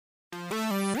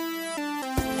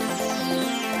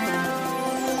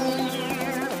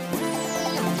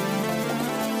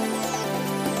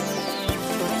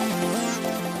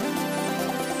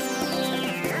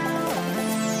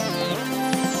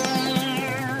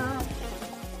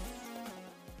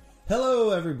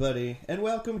Hello, everybody, and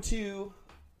welcome to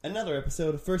another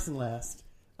episode of First and Last.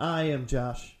 I am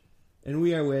Josh, and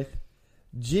we are with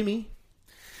Jimmy.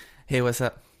 Hey, what's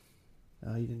up?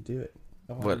 Oh, you didn't do it.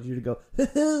 I wanted What? you to go, you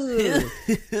just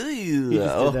did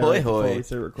that Oh, right hoy, before hoy. we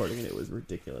started recording, and it was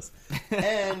ridiculous.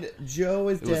 And Joe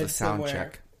is It was dead a sound somewhere.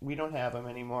 check. We don't have him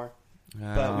anymore.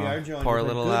 But we are joined poor with our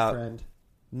little good out. friend,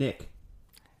 Nick.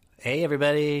 Hey,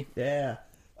 everybody. Yeah.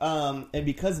 And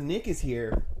because Nick is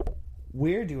here,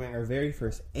 we're doing our very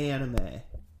first anime.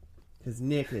 Because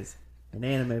Nick is an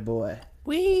anime boy.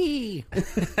 Wee!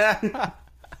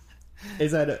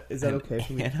 Is that okay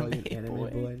for me to call you an anime boy?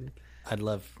 boy, Nick? I'd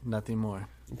love nothing more.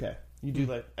 Okay. You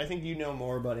do I think you know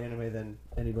more about anime than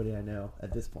anybody I know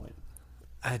at this point.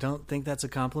 I don't think that's a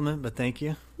compliment, but thank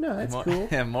you. No, that's more, cool.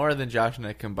 Yeah, more than Josh and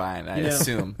I combined, I You know.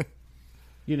 assume.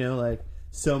 You know, like,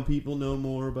 some people know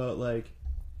more about, like,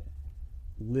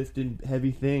 lifting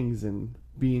heavy things and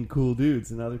being cool dudes,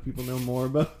 and other people know more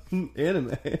about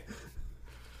anime.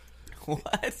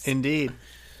 What? Indeed.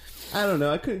 I don't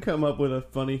know. I couldn't come up with a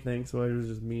funny thing, so I was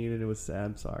just mean, and it was sad.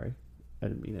 I'm sorry. I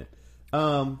didn't mean it.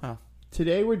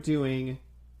 Today we're doing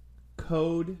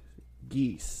Code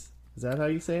Geass. Is that how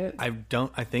you say it? I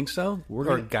think so. We're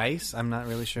Or gonna- Geass. I'm not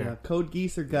really sure. Yeah, Code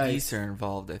Geass or Geist. Geese are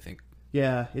involved, I think.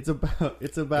 Yeah, it's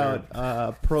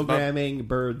about programming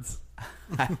birds.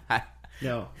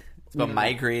 No, It's about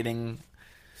migrating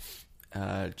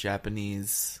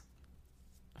Japanese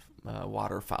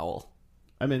waterfowl.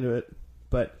 I'm into it.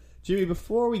 But Jimmy,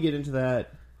 before we get into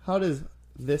that, how does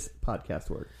this podcast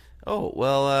work? Oh,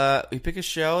 well, we pick a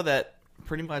show that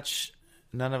pretty much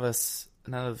none of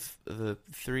the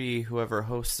three, whoever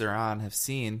hosts are on, have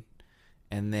seen.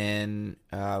 And then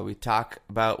we talk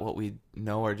about what we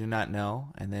know or do not know.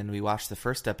 And then we watch the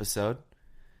first episode,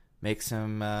 make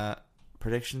some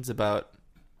predictions about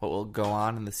what will go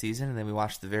on in the season. And then we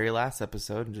watch the very last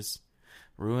episode and just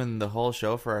ruin the whole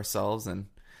show for ourselves and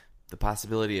the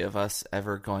possibility of us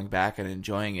ever going back and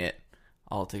enjoying it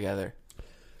all together.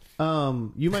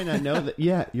 You might not know that.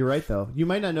 Yeah, you're right, though. You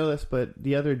might not know this, but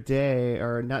the other day,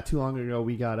 or not too long ago,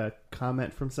 we got a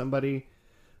comment from somebody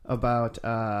about,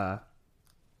 oh,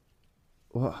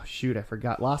 shoot, I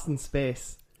forgot. Lost in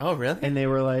Space. Oh, really? And they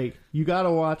were like, you gotta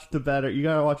watch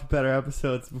better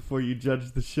episodes before you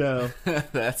judge the show.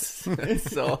 It's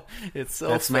so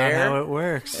That's fair. not how it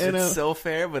works. And, It's so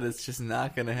fair, but it's just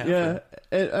not going to happen. Yeah,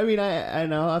 and, I mean, I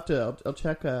know I'll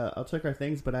check our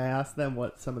things, but I asked them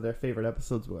what some of their favorite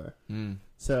episodes were.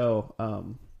 So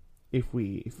if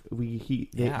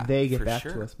they get back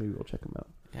to us, maybe we'll check them out.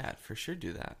 Yeah, for sure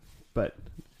do that. But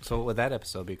So what would that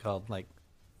episode be called? Like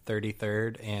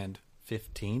 33rd and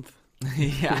 15th?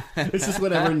 Yeah. it's just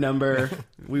whatever number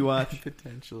we watch.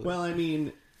 Potentially. Well, I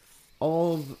mean,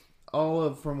 all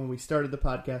of from when we started the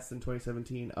podcast in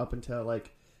 2017 up until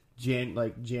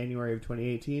January of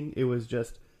 2018, it was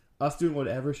just us doing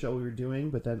whatever show we were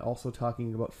doing, but then also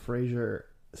talking about Frasier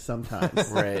sometimes.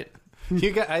 Right.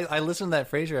 You guys, I listened to that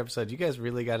Frasier episode. You guys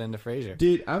really got into Frasier.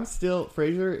 Dude,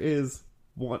 Frasier is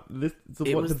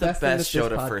the best thing that show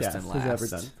this to First and podcast has ever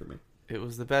Last. done for me. It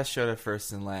was the best show to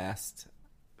First and Last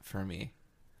for me.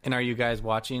 And are you guys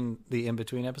watching the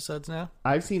in-between episodes now?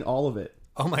 I've seen all of it.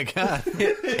 Oh, my God.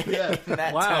 Yeah,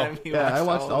 That Wow. time I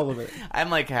watched all of it. I'm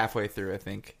like halfway through, I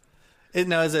think. Is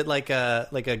it like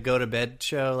a go-to-bed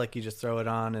show? Like you just throw it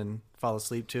on and fall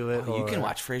asleep to it? You or- can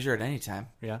watch Frasier at any time.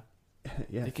 Yeah.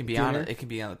 Yeah, It can be dinner. on. It can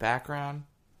be on the background.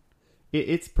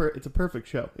 It's a perfect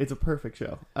show. It's a perfect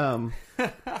show.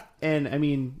 And I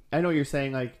mean, I know what you're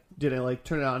saying. Like, did I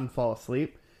turn it on and fall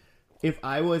asleep?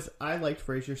 I liked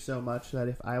Frasier so much that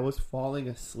if I was falling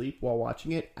asleep while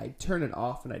watching it, I'd turn it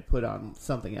off and I'd put on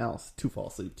something else to fall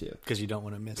asleep to. Because you don't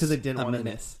want to miss. Because I didn't a want to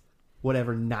minute. miss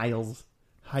whatever Niles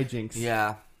hijinks.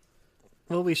 Yeah.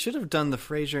 Well, we should have done the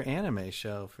Frasier anime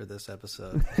show for this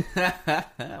episode.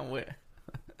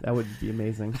 That would be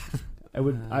amazing. I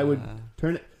would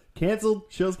turn it. Canceled.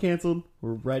 Show's canceled.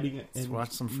 We're writing it. Let's and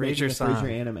watch some making a Frasier song.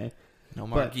 Frasier anime. No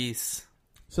more But- geese.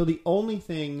 So the only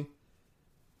thing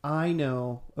I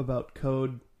know about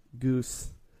Code Goose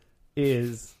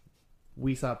is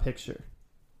we saw a picture.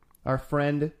 Our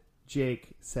friend Jake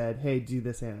said, "Hey, do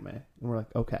this anime," and we're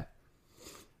like, "Okay."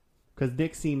 Because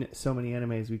Nick's seen so many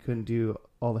animes, we couldn't do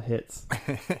all the hits.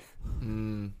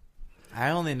 I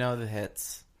only know the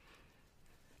hits.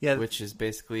 Yeah, Which is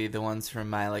basically the ones from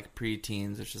my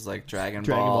pre-teens, which is like Dragon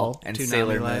Dragon Ball Ball. and Toonami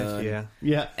Sailor Life, Moon, yeah.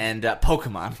 Yeah, and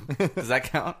Pokemon. Does that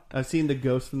count? I've seen the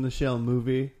Ghost in the Shell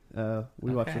movie.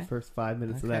 We watched the Okay. first 5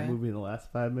 minutes of that Okay. movie and the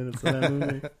last 5 minutes of that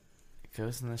movie.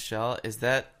 Ghost in the Shell. Is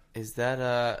that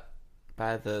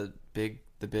by the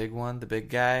big one, the big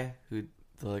guy who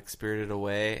spirited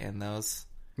away and those?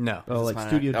 No. Oh, like one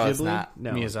Studio oh, Ghibli? it's not.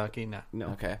 No. Miyazaki? No. No.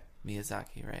 Okay,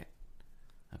 Miyazaki, right?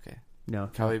 Okay, No.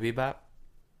 Cowboy Bebop.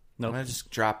 Nope. I'm gonna just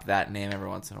drop that name every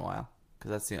once in a while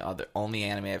because that's the only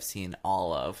anime I've seen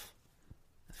all of.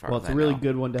 As far Well, as it's I a really know.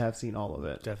 good one to have seen all of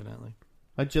it. Definitely.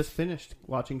 I just finished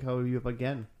watching Cowboy Bebop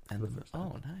again. And, for the first time.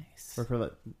 oh, nice. Or for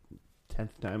the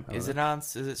 10th time. I don't Is know. it on?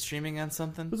 Is it streaming on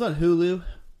something? It was on Hulu.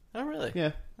 Oh, really?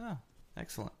 Yeah. Oh,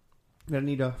 excellent. I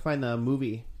need to find the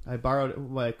movie. I borrowed it,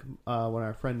 when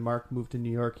our friend Mark moved to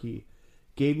New York. He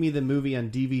gave me the movie on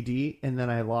DVD, and then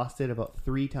I lost it about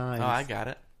 3 times. Oh, I got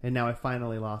it. And now I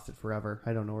finally lost it forever.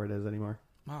 I don't know where it is anymore.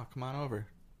 Oh, come on over.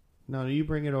 No, you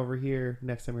bring it over here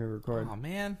next time we record. Oh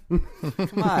man,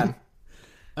 come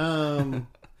on.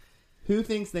 Who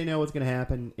thinks they know what's going to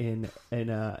happen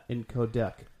in Code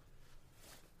Duck?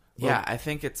 Yeah, I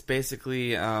think it's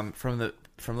basically from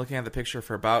looking at the picture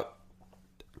for about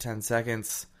 10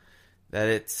 seconds that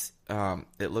it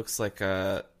looks like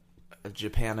a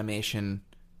Japanimation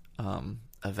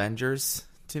Avengers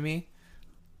to me.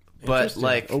 But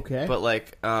Interesting. Okay.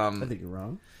 I I think you're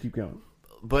wrong. Keep going.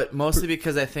 But mostly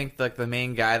because I think like the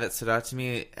main guy that stood out to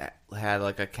me had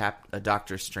like a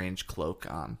Doctor Strange cloak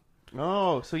on.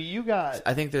 Oh, so you got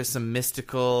I think there's some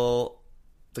mystical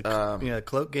The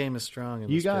cloak game is strong. In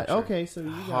you this got picture. okay. So you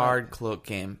got hard cloak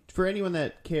game. for anyone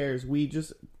that cares, we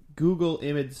just Google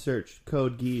image search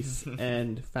Code Geass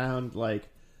and found like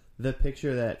the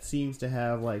picture that seems to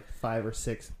have like 5 or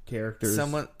 6 characters.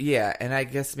 Yeah, and I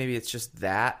guess maybe it's just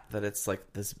that it's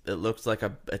like this. It looks like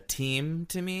a team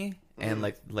to me, and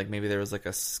like maybe there was like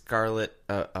a Scarlet,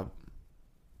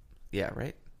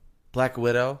 right, Black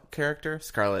Widow character.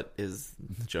 Scarlet is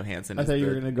Johansson. I is thought you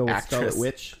were the going to go with actress. Scarlet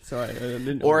Witch. So I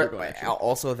didn't know where you were going, actually.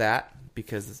 Also that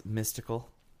because it's mystical.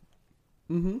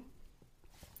 Mm-hmm.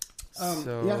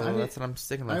 So yeah, that's what I'm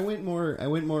sticking with. I went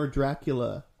more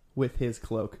Dracula with his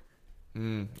cloak.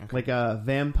 Okay. Like a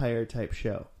vampire type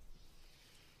show.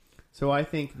 So I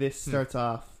think this starts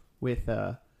off with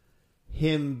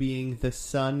him being the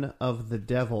son of the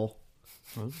devil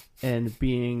and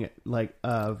being like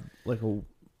a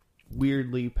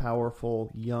weirdly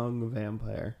powerful young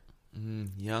vampire.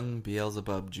 Young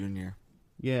Beelzebub Jr.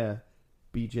 Yeah,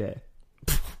 BJ.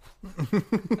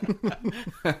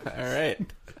 All right.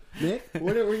 Nick,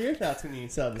 what were your thoughts when you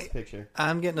saw this picture?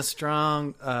 I'm getting a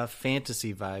strong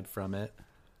fantasy vibe from it.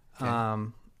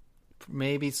 Okay.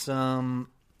 Maybe some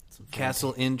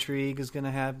castle intrigue is going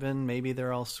to happen. Maybe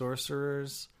they're all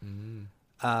sorcerers.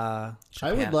 I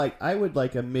would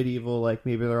like a medieval, like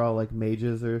maybe they're all like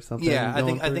mages or something. Yeah, I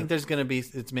think there's going to be.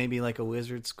 It's maybe like a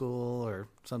wizard school or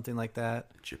something like that.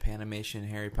 Japanimation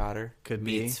Harry Potter Could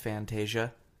meets be.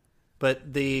 Fantasia.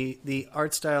 But the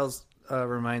art styles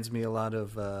reminds me a lot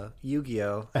of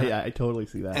Yu-Gi-Oh. I totally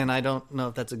see that. And I don't know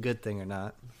if that's a good thing or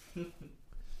not.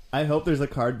 I hope there's a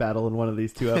card battle in one of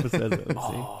these 2 episodes that we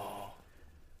see.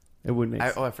 It wouldn't make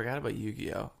sense. I forgot about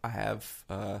Yu-Gi-Oh. I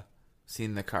have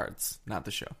seen the cards, not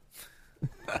the show.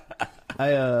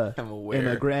 I'm I'm aware. am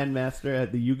a grandmaster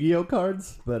at the Yu-Gi-Oh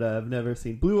cards, but I've never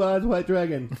seen Blue Eyes White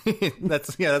Dragon.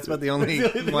 That's about the only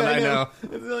That's the only thing one I know.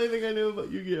 That's the only thing I know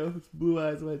about Yu-Gi-Oh. It's Blue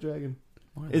Eyes White Dragon.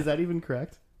 Is that even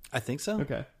correct? I think so.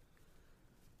 Okay.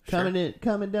 Sure.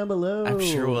 Comment down below. I'm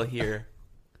sure we'll hear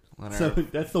when, So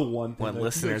that's the one thing. when that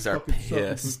listeners you are fucking suck with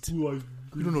pissed. Blue Eyes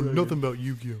You don't know Dragon. nothing about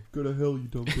Yu-Gi-Oh. Go to hell, you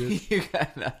dumb bitch. you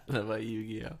got nothing about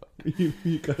Yu-Gi-Oh.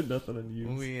 you got nothing on you.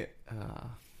 We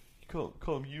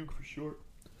Call him Yug for short.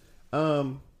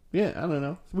 Yeah, I don't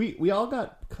know. We all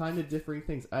got kind of differing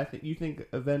things. I think you think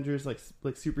Avengers like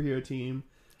superhero team.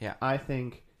 Yeah. I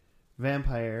think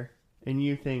vampire, and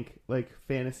you think like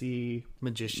fantasy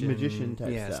magician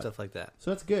type stuff like that.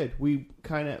 So that's good.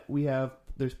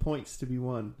 There's points to be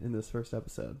won in this first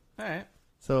episode. all right.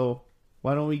 So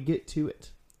why don't we get to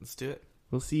it? Let's do it.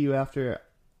 We'll see you after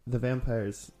the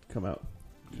vampires come out.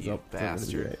 'Cause You they're gonna be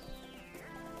bastard. right.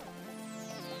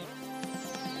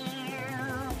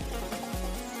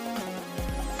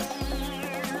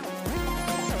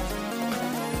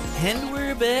 And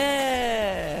we're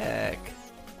back.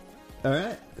 All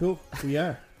right, cool. We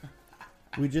are.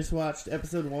 We just watched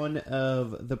episode 1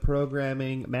 of the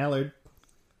programming Mallard.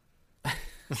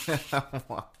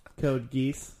 Code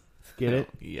Geass. Get it?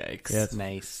 Yikes. Yeah, it's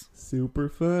Nice. super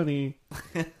funny.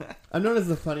 I'm known as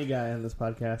the funny guy on this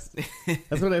podcast.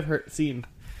 That's what I've seen.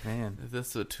 Man,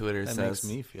 That's what Twitter that says.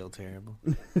 makes me feel terrible.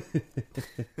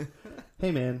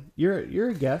 Hey man, you're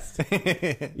a guest.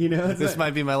 You know, it's This not-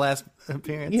 might be my last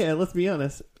appearance. Yeah, let's be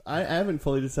honest. I haven't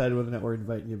fully decided whether or not we're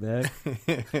inviting you back.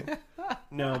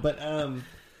 No, but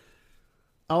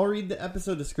I'll read the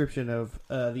episode description of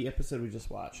the episode we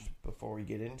just watched before we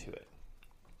get into it.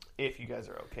 If you guys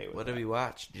are okay with What that. did we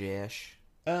watch, Josh?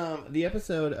 The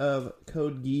episode of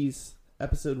Code Geass,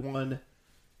 episode 1.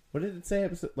 What did it say?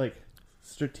 Episode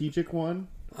strategic one.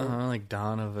 Like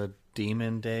Dawn of a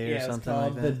Demon Day or something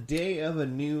like that. The day a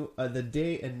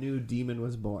new demon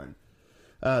was born.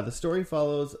 The story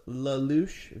follows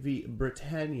Lelouch v.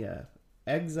 Britannia,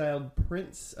 exiled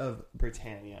prince of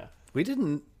Britannia. We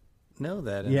didn't know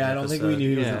that. In Yeah, the I don't think we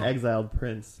knew he was an exiled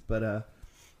prince, but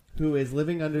who is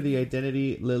living under the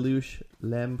identity Lelouch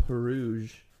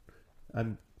Lamperouge.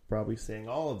 I'm probably saying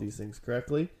all of these things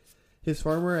correctly. His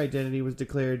former identity was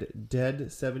declared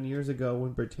dead 7 years ago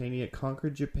when Britannia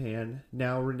conquered Japan,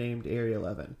 now renamed Area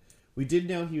 11. We did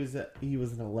know he was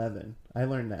an 11. I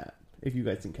learned that. If you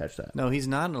guys didn't catch that. No, he's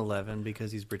not an 11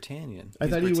 because he's Britannian. I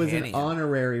thought he was an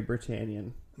honorary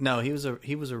Britannian. No, he was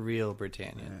a real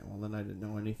Britannian. All right, well, then I didn't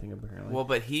know anything apparently. Well,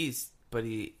 but we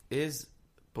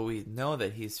know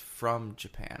that he's from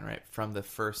Japan, right? From the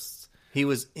first. He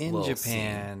was in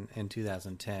Japan in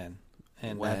 2010,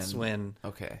 and that's when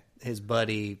his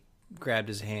buddy grabbed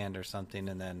his hand or something,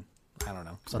 and then I don't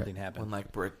know, something happened. When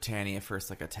Britannia first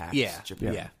attacked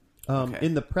Japan. Yeah.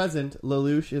 In the present,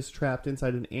 Lelouch is trapped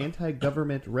inside an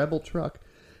anti-government rebel truck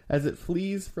as it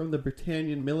flees from the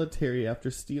Britannian military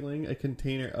after stealing a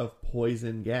container of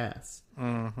poison gas.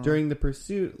 Mm-hmm. During the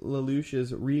pursuit, Lelouch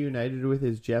is reunited with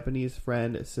his Japanese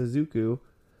friend Suzuku,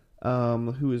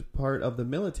 who is part of the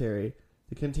military.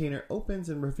 The container opens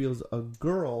and reveals a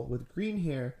girl with green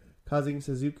hair, causing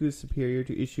Suzuku's superior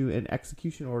to issue an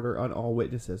execution order on all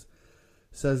witnesses.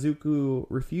 Suzuku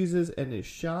refuses and is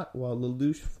shot while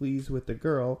Lelouch flees with the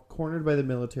girl. Cornered by the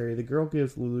military, the girl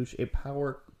gives Lelouch a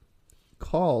power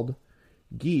called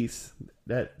Geass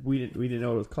that we didn't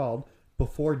know what it was called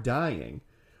before dying.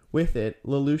 With it,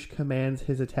 Lelouch commands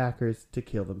his attackers to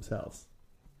kill themselves.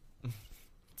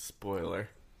 Spoiler.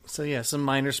 So yeah, some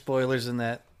minor spoilers in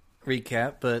that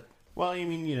recap, but well, I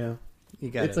mean, you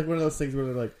got it's it. Like one of those things where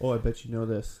they're like, "Oh, I bet you know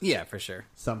this." Yeah, for sure.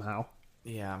 Somehow.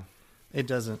 Yeah. It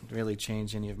doesn't really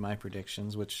change any of my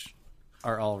predictions, which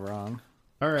are all wrong.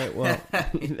 All right, well,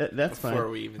 that's fine. Before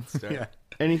we even start. Yeah.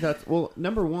 Any thoughts? Well,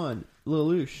 number one,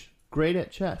 Lelouch, great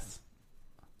at chess.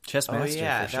 Chess master,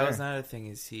 yeah, for sure. That was another thing.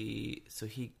 Is he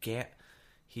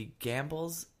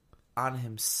gambles on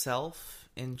himself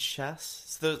in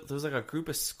chess? So there's like a group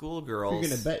of schoolgirls. You're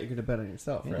gonna bet on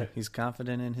yourself, right? He's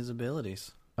confident in his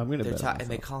abilities. I'm gonna bet on myself. And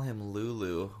they call him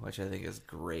Lulu, which I think is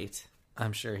great.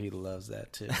 I'm sure he loves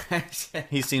that too.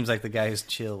 He seems like the guy who's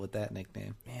chill with that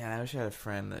nickname. Man, I wish I had a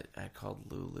friend that I called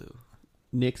Lulu.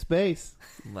 Nick Space.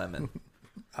 Lemon.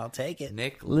 I'll take it.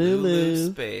 Nick Lulu.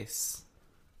 Lulu Space.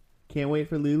 Can't wait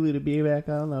for Lulu to be back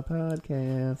on the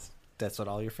podcast. That's what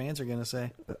all your fans are going to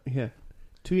say. Yeah.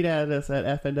 Tweet at us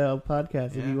at FNL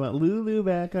Podcast if you want Lulu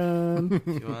back on. If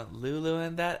you want Lulu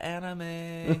and that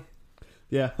anime.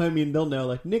 Yeah, I mean, they'll know,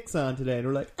 like, Nick's on today, and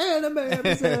we're like, anime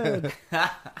episode!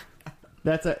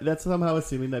 That's somehow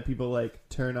assuming that people, like,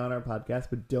 turn on our podcast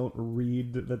but don't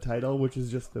read the title, which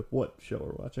is just what show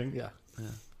we're watching. Yeah.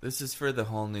 This is for the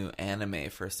whole new anime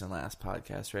first and last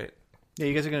podcast, right? Yeah,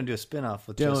 you guys are going to do a spin-off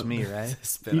with just me, right?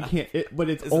 You can't, but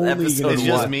it's It's only an episode going It's to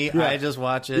just one. me. Yeah. I just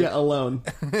watch it. Yeah, alone.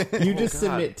 You just God.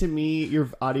 submit to me your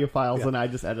audio files, and I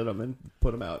just edit them and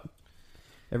put them out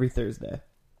every Thursday.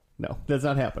 No, that's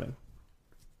not happening.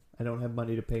 I don't have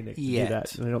money to pay Nick to do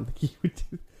that, and I don't think he would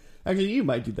do. Actually, you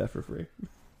might do that for free.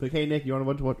 Like, hey Nick, you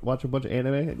want to watch a bunch of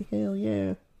anime? Hell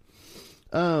yeah.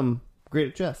 Great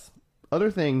at chess.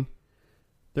 Other thing,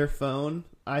 their phone.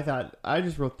 I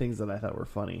just wrote things that I thought were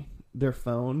funny. Their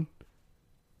phone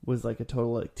was like a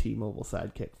total like T-Mobile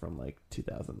sidekick from like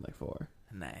 2004.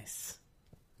 Nice.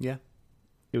 Yeah.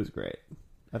 It was great.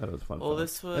 I thought it was fun. Well, phone.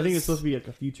 this was. I think it's supposed to be like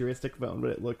a futuristic phone,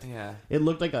 but it looked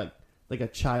like a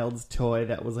child's toy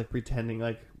that was like pretending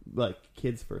like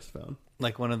kid's first phone.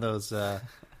 Like one of those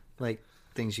like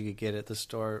things you could get at the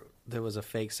store. There was a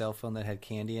fake cell phone that had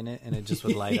candy in it, and it just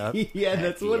would light up. Yeah,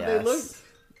 that's what they looked.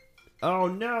 Oh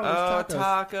no!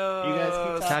 Tacos. You guys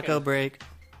keep talking. Taco break.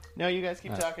 No, you guys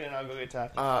keep talking, and I'll go get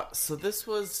tacos. So this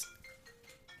was,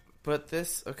 but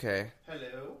this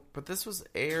Hello. But this was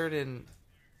aired in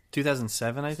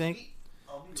 2007, I think.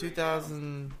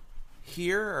 2000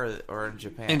 here or in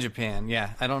Japan. In Japan, yeah.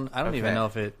 I don't even know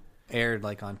if it aired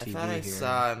like on TV I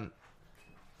here.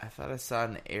 I thought I saw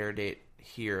an air date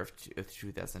here of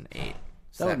 2008.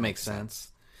 So that would make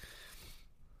sense.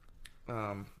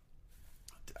 I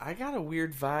got a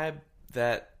weird vibe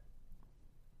that,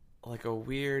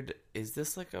 is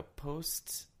this like a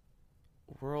post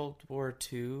World War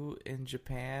II in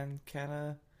Japan kind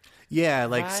of? Yeah,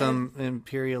 like vibe? some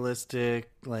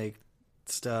imperialistic like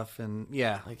stuff, and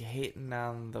yeah, like hating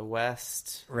on the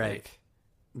West, right?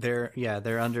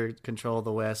 they're under control of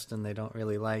the West and they don't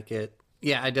really like it.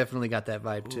 Yeah, I definitely got that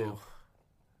vibe too. Ooh.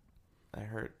 That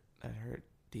hurt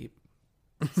deep.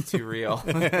 It's too real.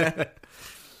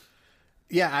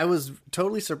 Yeah, I was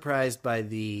totally surprised by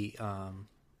the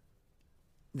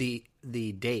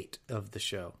date of the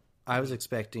show. I was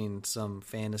expecting some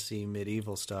fantasy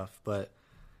medieval stuff, but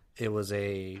it was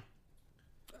it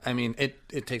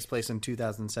takes place in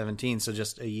 2017, so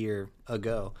just a year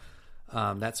ago.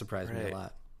 That surprised me a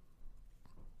lot.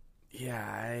 Yeah,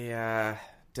 I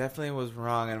definitely was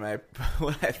wrong in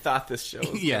what I thought this show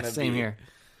was yeah, gonna same be. here.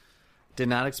 Did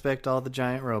not expect all the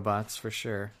giant robots, for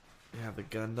sure. Yeah, the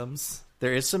Gundams.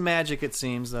 There is some magic, it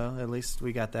seems, though. At least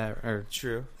we got that.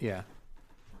 True. Yeah.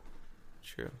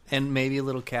 True. And maybe a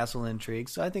little castle intrigue,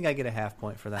 so I think I get a half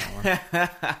point for that one.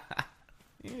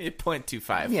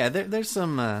 0.25. Yeah, there's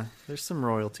some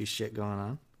royalty shit going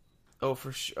on. Oh,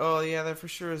 for sure. Oh, yeah, there for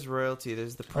sure is royalty.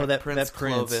 There's the Prince that Prince.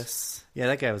 Clovis. Yeah,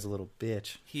 that guy was a little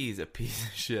bitch. He's a piece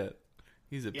of shit.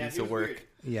 He's a piece of work. Weird.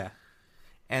 Yeah.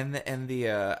 And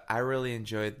I really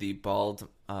enjoyed the bald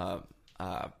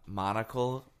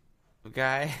monocle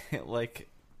guy, like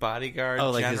bodyguard.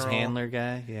 Oh, like general. his handler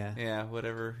guy. Yeah. Yeah,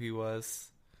 whatever he was.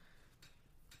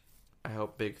 I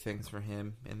hope big things for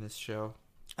him in this show.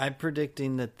 I'm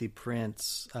predicting that the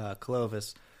Prince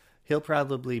Clovis, he'll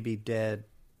probably be dead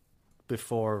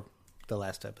before the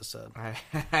last episode.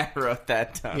 I wrote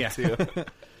that down too.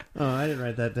 Oh, I didn't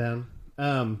write that down.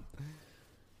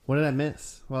 What did I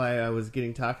miss? Well, I was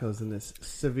getting tacos in this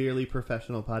severely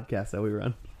professional podcast that we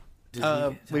run.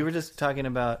 We were just talking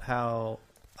about how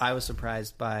I was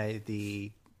surprised by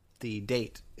the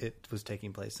date it was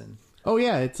taking place in. Oh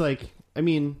yeah, it's like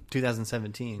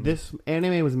 2017. This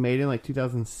anime was made in like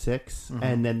 2006,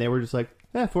 and then they were just like,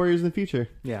 4 years in the future.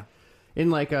 Yeah, in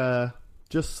like a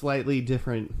just slightly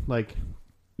different like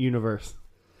universe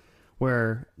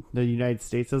where the United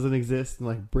States doesn't exist, and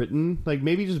like Britain, like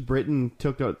maybe just Britain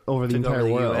took over the entire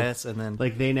world. US, and then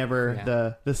like they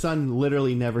never the sun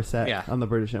literally never set on the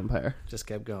British Empire. Just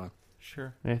kept going.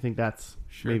 Sure. And I think that's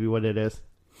maybe what it is.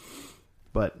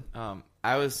 But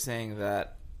I was saying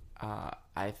that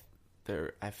I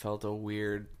felt a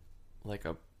weird, like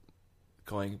a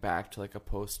going back to like a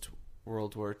post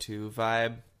World War II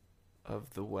vibe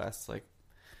of the West, like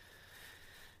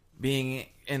being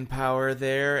in power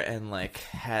there, and like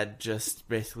had just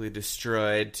basically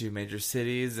destroyed 2 major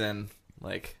cities, and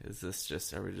like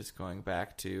are we just going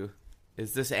back to,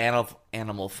 is this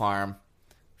Animal Farm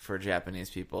for Japanese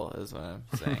people is what I'm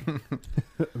saying.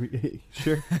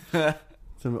 Sure.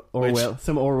 Some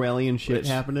Orwellian shit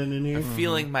happening in here. I'm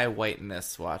feeling my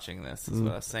whiteness watching this is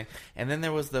what I was saying. And then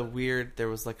there was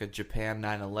like a Japan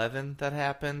 9/11 that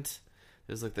happened.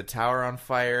 There's like the tower on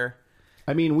fire.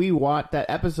 I mean, we watched that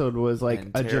episode was like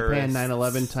And a Japan terrorists.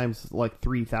 9/11 times like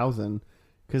 3,000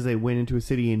 because they went into a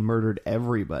city and murdered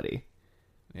everybody.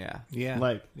 Yeah. Yeah,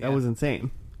 Like that was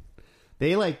insane.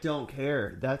 They like don't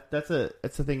care. That's the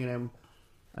thing, and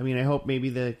I hope maybe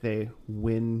they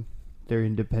win their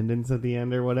independence at the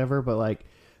end or whatever, but like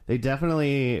they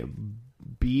definitely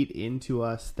beat into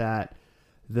us that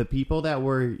the people that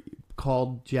were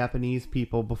called Japanese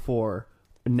people before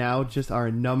now just are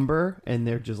a number, and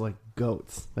they're just like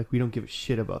goats. Like we don't give a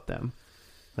shit about them.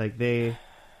 Like that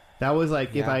was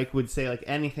like if I would say like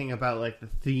anything about like the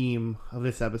theme of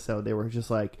this episode, they were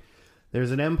just like,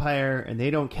 there's an empire and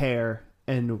they don't care,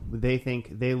 and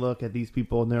they look at these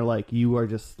people and they're like, you are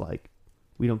just like,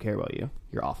 we don't care about you.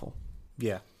 You're awful.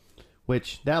 Yeah.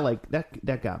 Which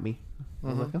that got me. I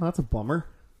was like, oh, that's a bummer.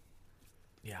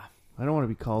 Yeah. I don't want to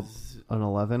be called an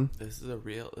 11. This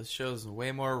show's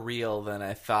way more real than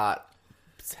I thought,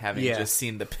 having just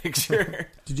seen the picture.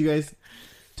 Did you guys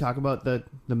talk about the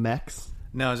mechs?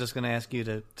 No, I was just going to ask you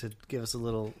to give us a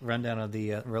little rundown of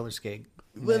the roller skate.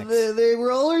 They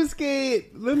roller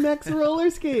skate. The mechs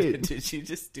roller skate. Did you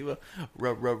just do a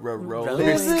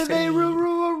roller skate? They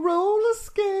roller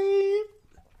skate.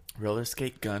 Roller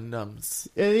skate Gundams.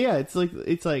 Yeah, it's like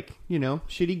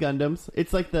shitty Gundams.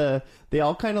 It's like they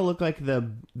all kind of look like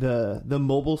the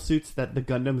mobile suits that the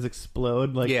Gundams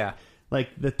explode. Like like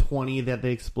the 20 that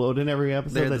they explode in every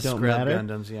episode. They're that the don't scrub matter.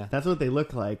 Gundams. Yeah, That's what they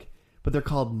look like, but they're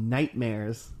called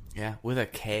nightmares. Yeah, with a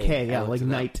K. K, yeah, like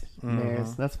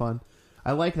nightmares. That's fun.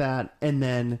 I like that. And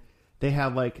then they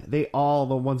have like the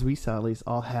ones we saw at least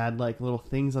all had like little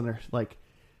things on their like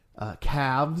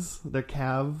calves, their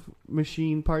calf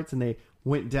machine parts, and they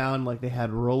went down like they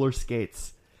had roller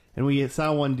skates. And we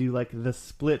saw one do like the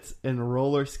splits and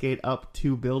roller skate up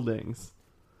 2 buildings.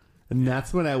 And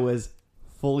that's when I was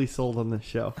fully sold on this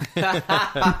show.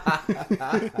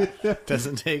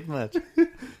 doesn't take much.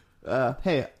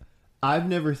 Hey, I've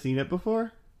never seen it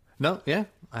before, No, yeah.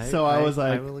 I was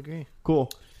like, I will agree.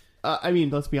 cool. I mean,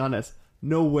 let's be honest.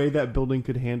 No way that building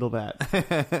could handle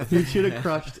that. He should have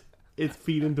crushed its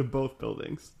feet into both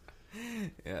buildings.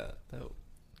 Yeah.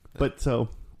 But so,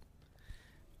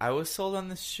 I was sold on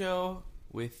this show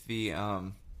with the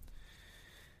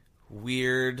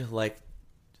weird, like,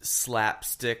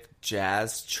 slapstick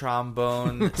jazz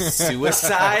trombone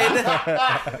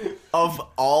suicide of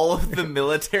all of the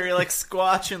military, like,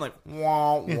 squatching, like,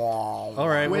 wah, wah. All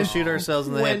right, we'll shoot ourselves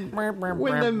in the head.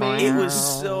 when the main, It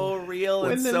was so real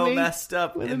and so messed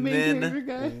up. And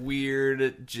then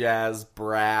weird jazz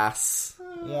brass.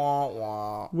 Wah,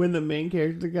 wah. when the main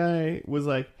character guy was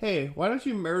like, "Hey, why don't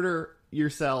you murder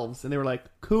yourselves?" and they were like,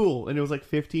 "Cool," and it was like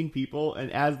 15 people,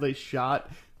 and as they shot,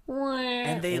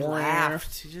 And they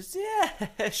laughed. Just,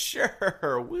 yeah, sure.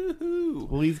 Woohoo.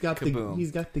 Well, he's got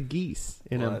Kaboom. the geese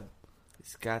in him. Blood.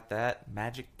 He's got that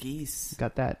magic geese.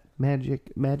 Got that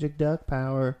magic duck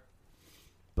power.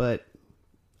 But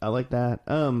I like that.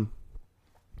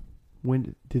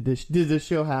 When did this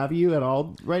show have you at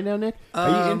all right now, Nick?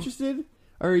 Are you interested?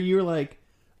 Or you're like,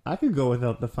 I could go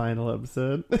without the final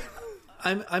episode.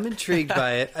 I'm intrigued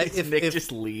by it. Nick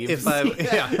just leaves.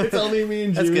 It's only me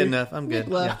and Jimmy. That's good enough. I'm good.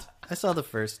 Nick left. Yeah. I saw the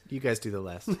first. You guys do the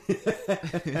last.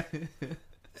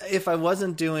 If I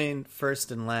wasn't doing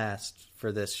first and last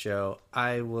for this show,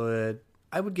 I would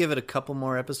give it a couple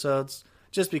more episodes.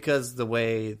 Just because the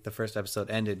way the first episode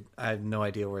ended, I have no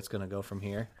idea where it's going to go from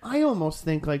here. I almost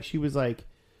think like she was like,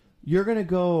 you're gonna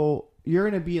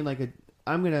be in like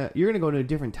you're gonna go to a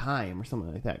different time or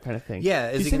something like that kind of thing.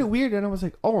 Yeah, she said it weird, and I was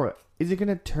like, oh, is it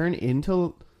gonna turn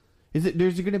into? Is it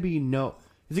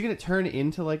gonna turn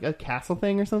into like a castle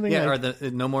thing or something? Yeah, like, or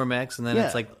the no more mechs, and then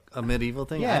it's like a medieval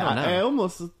thing. Yeah, I don't know. I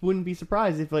almost wouldn't be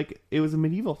surprised if like it was a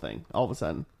medieval thing all of a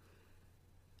sudden.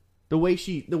 The way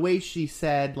she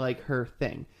said like her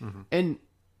thing, and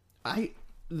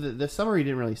the summary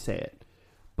didn't really say it,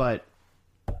 but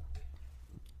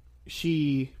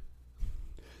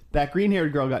that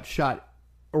green-haired girl got shot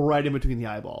right in between the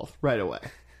eyeballs right away.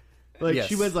 Like, yes.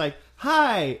 She was like,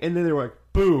 "Hi," and then they were like,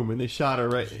 "Boom," and they shot her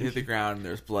right. She hit the ground, and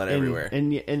there's blood everywhere.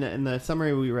 And the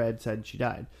summary we read said she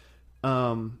died.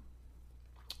 My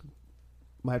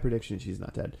prediction is she's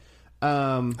not dead.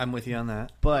 I'm with you on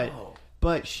that. But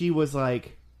she was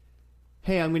like,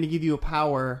 "Hey, I'm going to give you a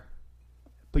power,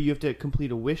 but you have to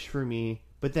complete a wish for me."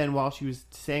 But then while she was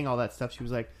saying all that stuff, she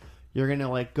was like, "You're going to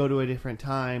like go to a different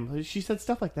time." She said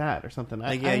stuff like that or something.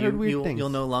 Like, I heard weird things. You'll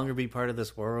no longer be part of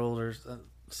this world or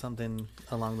something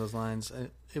along those lines.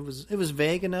 It was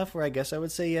vague enough where I guess I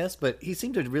would say yes, but he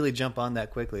seemed to really jump on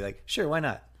that quickly. Like, sure, why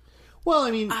not? Well,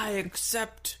 I mean, I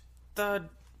accept the...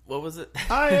 What was it?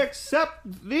 I accept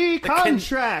the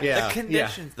contract. The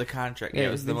conditions. The contract. Yeah,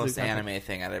 it was the most anime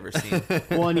thing I'd ever seen.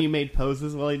 Well, and he made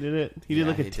poses while he did it. He did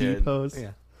like a T pose.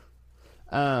 Yeah.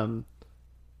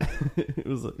 It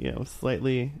was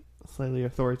slightly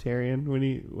authoritarian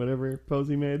when whatever pose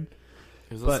he made.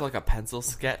 It was also like a pencil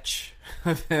sketch.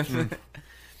 So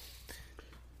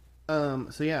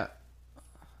yeah,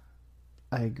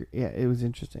 I agree. Yeah, it was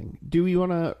interesting. Do we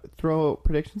want to throw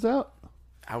predictions out?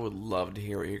 I would love to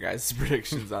hear what your guys'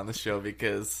 predictions on the show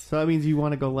because... So that means you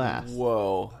want to go last.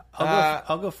 Whoa.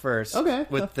 I'll go first. Okay.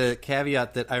 With the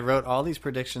caveat that I wrote all these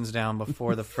predictions down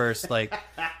before the first,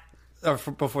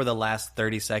 before the last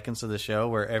 30 seconds of the show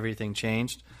where everything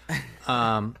changed.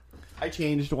 I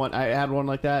changed one. I had one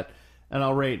like that, and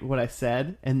I'll write what I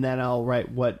said, and then I'll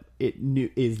write what it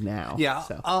is now. Yeah,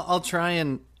 so. I'll try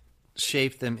and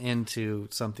shape them into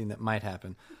something that might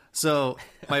happen. So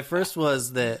my first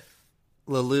was that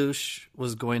Lelouch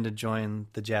was going to join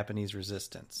the Japanese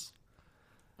resistance.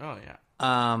 Oh, yeah.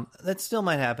 That still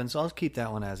might happen, so I'll keep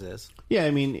that one as is. Yeah,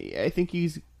 I mean, I think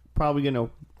he's probably going to...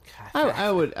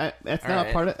 I would... that's not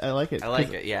right. part of... I like it. I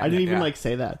like it, yeah. I didn't even,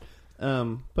 say that.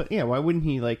 But, yeah, why wouldn't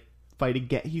he, fight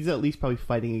against... He's at least probably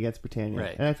fighting against Britannia.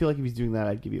 Right. And I feel like if he's doing that,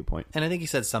 I'd give you a point. And I think he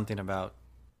said something about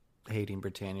hating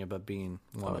Britannia, but being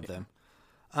one of them.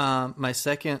 My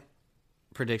second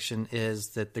prediction is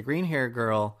that the green hair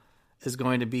girl is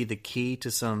going to be the key to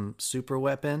some super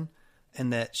weapon,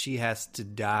 and that she has to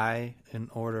die in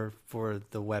order for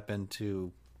the weapon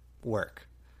to work.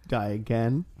 Die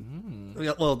again?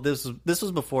 Well, this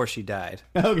was before she died.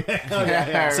 Okay.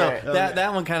 So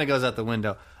that one kind of goes out the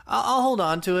window. I'll hold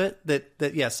on to it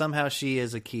that somehow she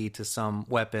is a key to some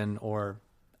weapon or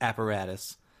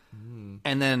apparatus.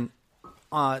 And then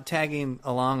tagging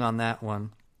along on that one,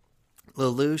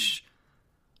 Lelouch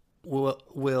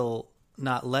will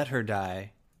not let her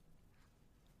die,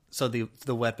 so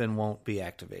the weapon won't be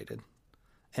activated.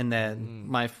 And then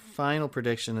my final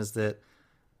prediction is that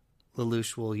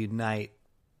Lelouch will unite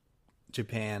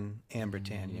Japan and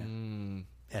Britannia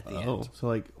at the end. So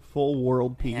like full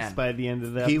world peace Man. by the end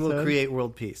of the episode? He will create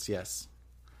world peace, yes.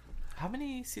 How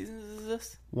many seasons is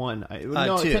this? One. Two.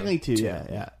 Technically two. Two.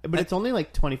 Yeah. But it's only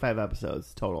like 25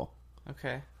 episodes total.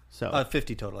 Okay. So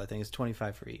 50 total, I think. It's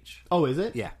 25 for each. Oh, is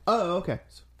it? Yeah. Oh, okay.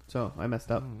 So I messed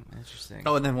up. Interesting.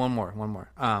 Oh, and then one more.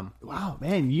 Wow,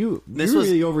 man, you're This was-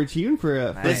 really overachieving for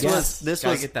a. Nice. This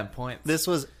Gotta was get them points. This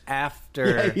was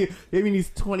after. Yeah, I mean, he's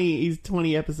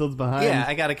 20 episodes behind. Yeah,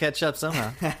 I got to catch up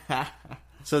somehow.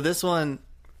 So this one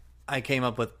I came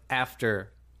up with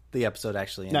after the episode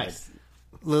actually ended. Nice.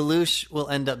 Lelouch will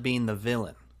end up being the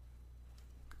villain.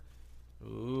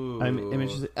 Ooh. I'm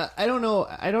interested. I don't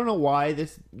know why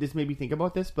this made me think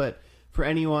about this, but for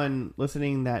anyone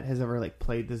listening that has ever like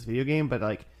played this video game, but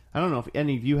like I don't know if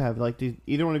any of you have, like, do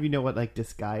either one of you know what like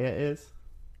Disgaea is?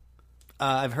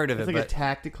 I've heard of It's it, like a but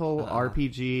tactical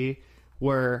RPG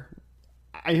where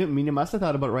I mean, I must have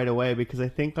thought about it right away because I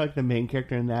think like the main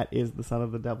character in that is the son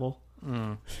of the devil.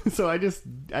 So I just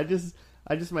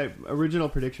my original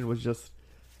prediction was just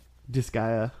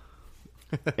Disgaea.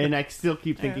 And I still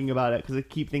keep thinking about it because I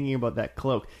keep thinking about that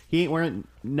cloak. He ain't wearing.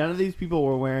 None of these people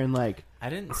were wearing like I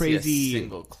didn't crazy see a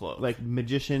single cloak like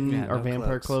magician Yeah, or no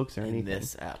vampire cloaks cloaks or in anything,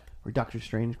 this app. or Doctor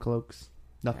Strange cloaks.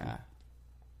 Nothing. Yeah.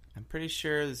 I'm pretty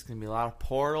sure there's going to be a lot of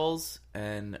portals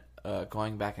and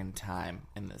going back in time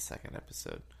in the second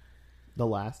episode. The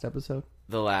last episode.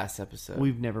 The last episode.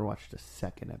 We've never watched a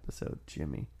second episode,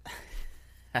 Jimmy.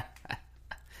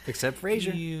 except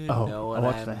Frasier. You Oh, know what I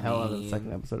watched I the hell out of the mean.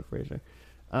 second episode of Frasier.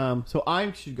 So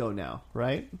I should go now,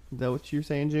 right? Is that what you're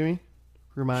saying, Jimmy?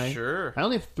 For my Sure. I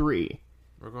only have 3.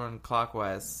 We're going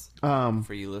clockwise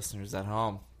for you listeners at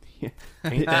home.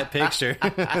 Paint that picture.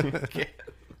 Okay.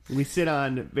 We sit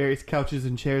on various couches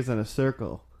and chairs in a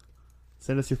circle.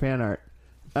 Send us your fan art.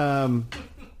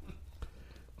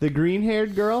 The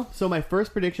green-haired girl. So my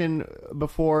first prediction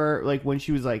before, like when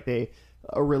she was like they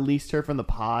released her from the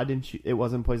pod and it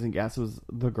wasn't poison gas, it was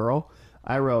the girl.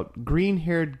 I wrote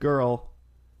green-haired girl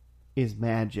is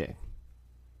magic,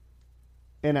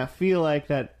 and I feel like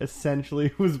that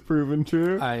essentially was proven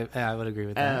true. I would agree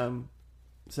with that.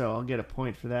 So I'll get a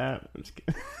point for that. I'm just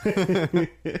kidding.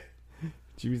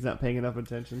 Jimmy's not paying enough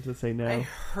attention to say no. I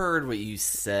heard what you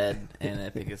said, and I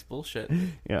think it's bullshit.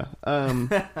 Yeah.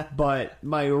 But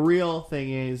my real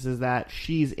thing is that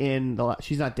she's in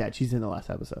she's not dead. She's in the last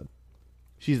episode.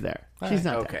 She's there. She's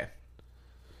not Okay.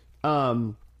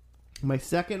 dead. My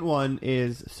second one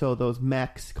is, so those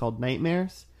mechs called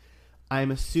nightmares.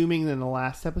 I'm assuming that in the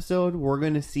last episode we're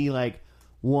going to see like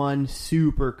one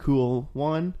super cool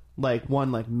one, like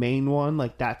one like main one,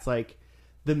 like that's like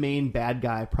the main bad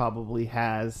guy probably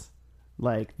has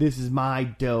like, this is my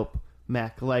dope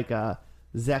mech, like a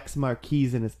Zex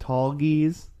Marquise and his tall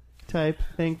geese type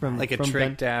thing from like a from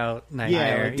tricked out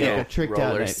nightmare. like a tricked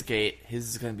out roller night. skate. His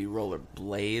is going to be roller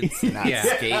blades, not Yeah.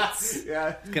 skates.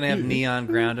 Yeah. It's gonna have neon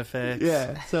ground effects.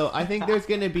 Yeah, so I think there's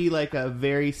going to be like a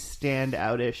very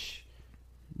stand-out-ish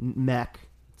mech.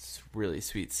 It's really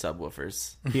sweet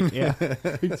subwoofers. Yeah,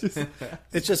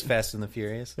 It's just Fast and the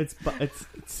Furious. it's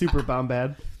super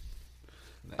bombad.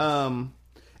 And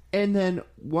then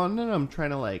one that I'm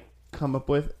trying to like come up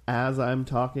with as I'm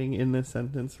talking in this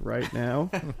sentence right now,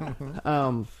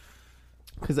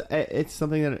 because it's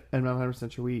something that I'm not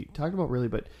 100% sure we talked about really,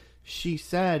 but she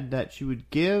said that she would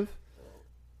give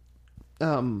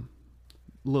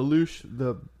Lelouch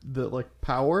the like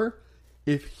power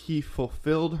if he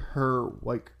fulfilled her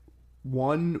like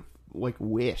one like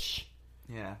wish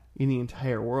Yeah. in the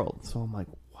entire world. So I'm like,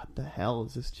 what the hell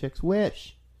is this chick's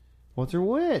wish? What's her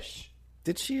wish?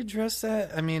 Did she address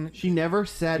that? I mean, She never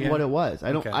said Yeah. what it was.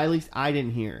 I don't. Okay. At least I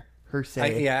didn't hear her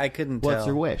say. I couldn't tell. What's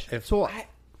her wish? If, So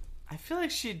I feel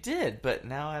like she did, but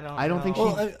now I don't. I don't think she.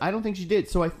 know. I don't think she did.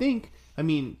 So I think. I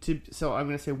mean, so I'm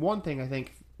going to say one thing. I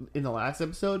think in the last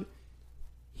episode,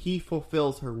 he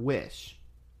fulfills her wish,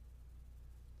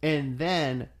 and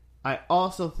then I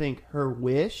also think her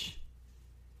wish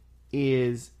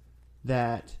is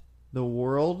that the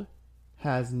world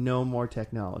has no more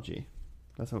technology.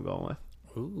 That's what I'm going with.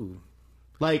 ooh,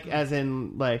 Like, as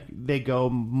in, like, they go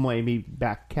maybe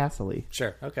back castle-y.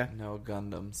 sure, okay. No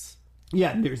Gundams.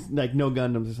 Yeah, there's, like, no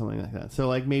Gundams or something like that. So,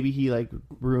 like, maybe he, like,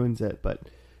 ruins it, but,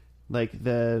 like,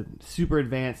 the super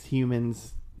advanced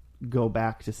humans go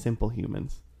back to simple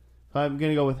humans. So I'm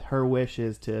going to go with her wish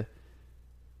is to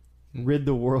rid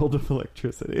the world of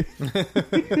electricity.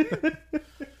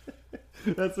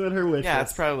 That's what her wish Yeah, is.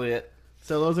 that's probably it.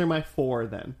 So those are my 4,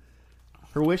 then.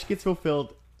 Her wish gets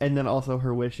fulfilled, and then also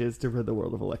her wish is to rid the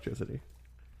world of electricity.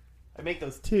 I make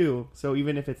those 2, so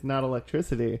even if it's not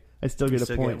electricity, I still get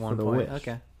Still a point get one for the point. wish.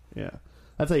 Okay. Yeah.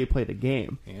 That's how you play the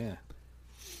game. Yeah.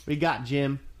 We got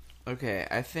Jim. Okay,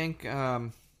 I think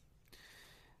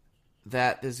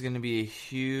that there's going to be a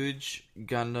huge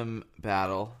Gundam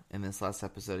battle in this last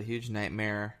episode. A huge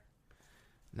nightmare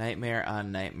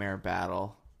on nightmare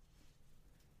battle.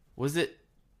 Was it...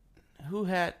 Who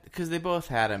had... Because they both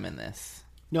had him in this.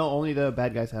 No, only the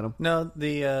bad guys had him. No,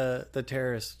 the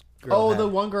terrorist girl. Oh, had the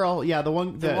it. one girl. Yeah, the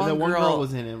one girl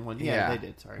was in it. Yeah, they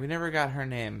did. Sorry. We never got her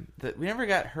name. We never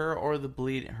got her or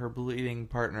her bleeding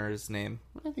partner's name.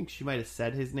 I think she might have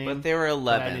said his name. But they were 11s.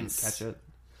 But I didn't catch it.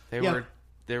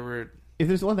 They were... If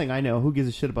there's one thing I know, who gives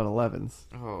a shit about 11s?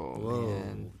 Oh, Whoa,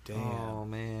 man. damn. Oh,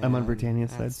 man. I'm on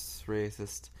Britannia's side. That's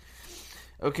racist.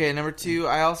 Okay, number 2.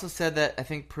 I also said that I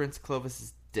think Prince Clovis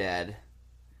is dead.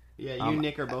 Yeah, you and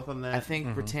Nick are both on that. I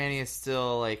think Britannia is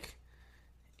still, like,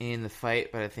 in the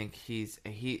fight, but I think he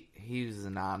was a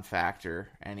non-factor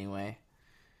anyway.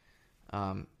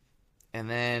 And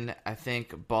then I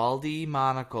think Baldy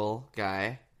Monocle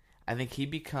guy, I think he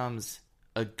becomes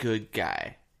a good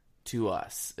guy to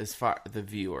us as far the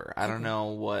viewer. I don't know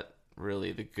what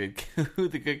really the good who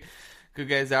the good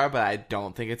guys are, but I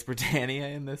don't think it's Britannia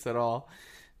in this at all.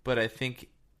 But I think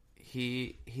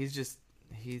he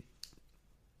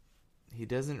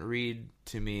doesn't read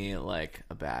to me like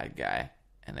a bad guy,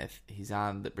 and he's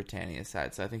on the Britannia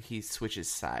side, so I think he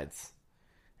switches sides,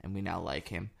 and we now like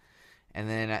him. And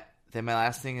then my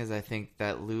last thing is I think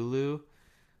that Lululemon,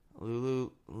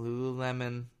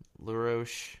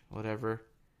 LaRoche, whatever,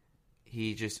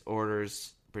 he just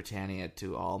orders Britannia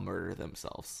to all murder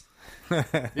themselves.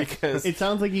 Because it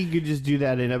sounds like he could just do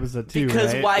that in episode 2.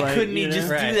 Because right? why Like, couldn't he just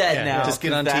do that now? Just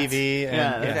get on TV.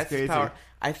 And, That's crazy. his power.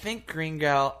 I think Green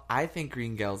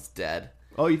Gal's dead.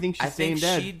 Oh, you think she's I think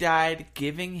dead? she died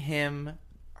giving him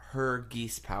her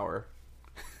Geass power.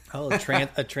 Oh, a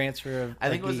transfer of. I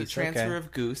think it was a Geass, transfer okay.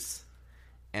 of Goose,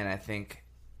 and I think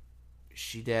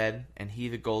she dead, and he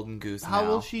the golden goose. How now.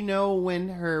 will she know when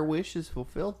her wish is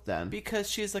fulfilled then? Because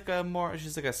she's like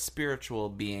a spiritual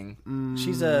being.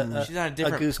 She's on a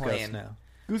different goose plane ghost now.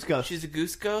 Goose Ghost. She's a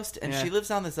goose ghost, and Yeah. she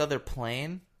lives on this other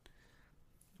plane,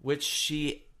 which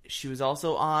she was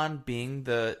also on, being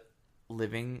the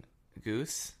living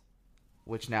goose,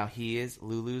 which now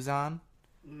Lulu's on.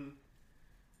 Mm.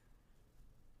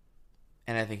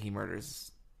 And I think he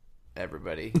murders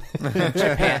everybody.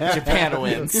 Japan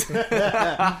wins.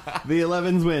 The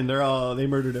 11s win. They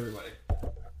murdered everybody.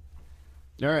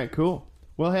 All right, cool.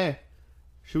 Well, hey,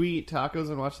 should we eat tacos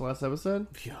and watch the last episode?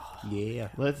 Yeah.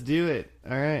 Let's do it.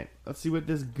 All right. Let's see what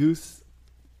this goose.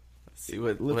 See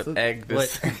what Let's- egg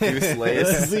this what- goose Let's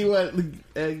lays. see what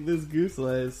egg this goose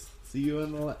lays. See you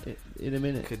in a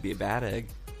minute. Could be a bad egg.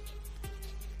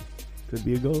 Could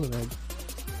be a golden egg.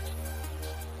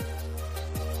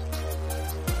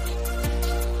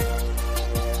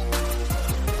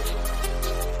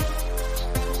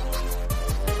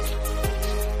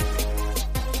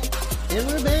 And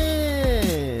we're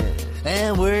back.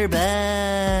 And we're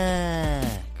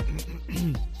back.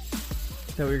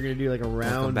 Thought we were gonna do like a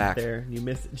round back. there. You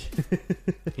missed it.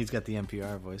 He's got the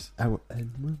NPR voice. And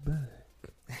we're back.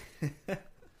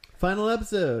 Final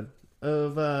episode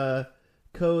of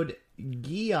Code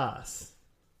Geass.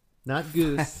 Not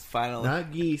goose. Finally.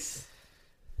 Not geese.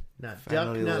 Not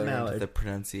Finally duck. Not learned mallard. the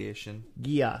pronunciation.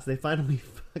 Geass. They finally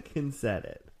fucking said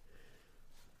it.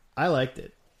 I liked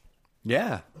it.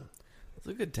 Yeah. It's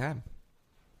a good time.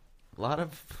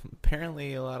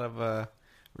 Apparently a lot of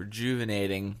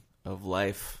rejuvenating of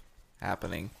life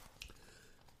happening.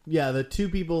 Yeah, the two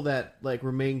people that like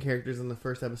were main characters in the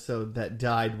first episode that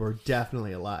died were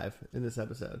definitely alive in this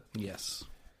episode. Yes.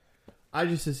 I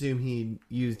just assume he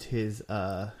used his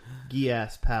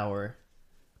Geass power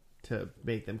to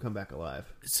make them come back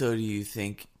alive. So do you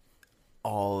think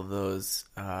all of those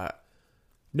No,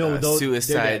 those they're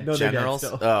suicide dead. No, they're dead generals?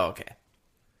 still. Oh, okay.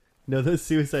 No, those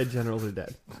suicide generals are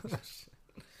dead.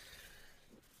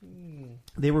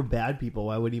 They were bad people.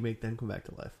 Why would he make them come back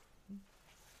to life?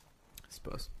 I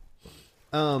suppose.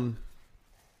 I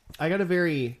got a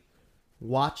very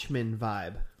Watchmen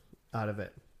vibe out of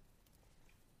it.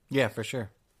 Yeah, for sure.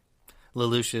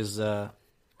 Lelouch's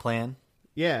plan.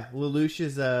 Yeah, Lelouch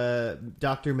is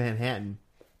Dr. Manhattan.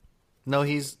 No,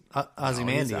 he's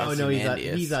Ozymandias. Oh no,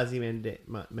 Ozymandias. he's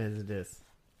Ozymandias.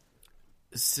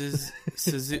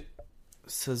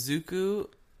 Suzuku?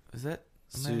 Is that...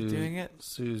 Am I doing it?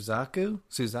 Suzaku?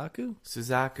 Suzaku.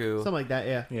 Something like that,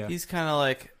 yeah. Yeah. He's kind of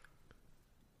like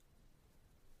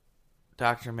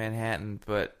Dr. Manhattan,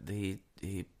 but he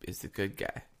is the good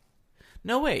guy.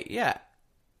 No, wait, yeah.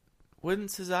 Wouldn't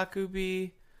Suzaku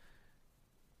be...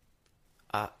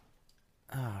 oh,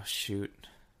 shoot.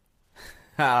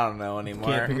 I don't know anymore.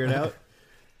 Can't figure it out.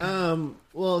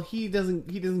 Well, he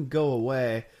doesn't go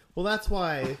away. Well, that's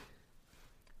why.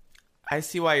 I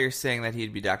see why you're saying that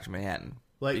he'd be Dr. Manhattan.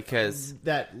 Like, because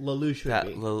that Lelouch would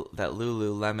be. that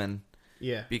Lululemon.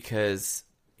 Yeah. Because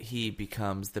he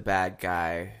becomes the bad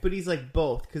guy. But he's like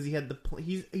both, because he had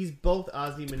he's both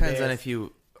Ozymandias. Depends on if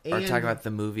you are talking about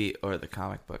the movie or the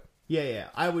comic book. Yeah.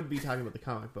 I would be talking about the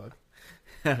comic book.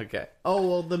 Okay. Oh,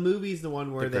 well, the movie's the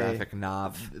one where the graphic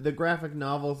novel. The graphic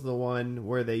novel's the one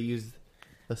where they use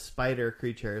the spider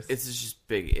creatures. It's just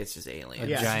big. It's just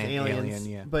alien. A giant alien,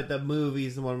 yeah. But the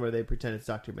movie's the one where they pretend it's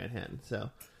Dr. Manhattan. So,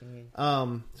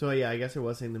 so yeah, I guess I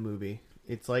was saying the movie.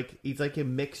 It's like a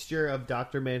mixture of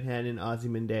Dr. Manhattan and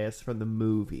Ozymandias from the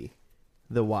movie,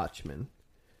 The Watchmen.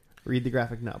 Read the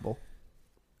graphic novel.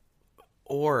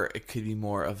 Or it could be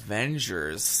more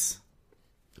Avengers.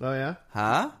 Oh yeah?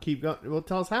 Huh? Keep going. Well,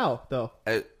 tell us how though.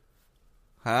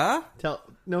 Huh? Tell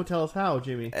us how,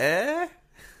 Jimmy.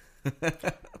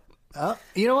 Oh,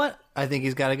 you know what? I think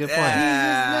he's got a good point.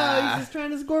 He's just trying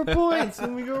to score points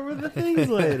when we go over the things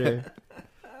later.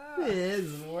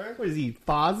 His work. What is he?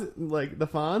 Foz? Like the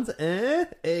Fonz?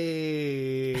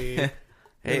 Hey.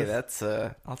 Hey, that's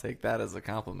I'll take that as a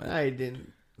compliment. I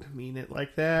didn't mean it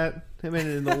like that. I meant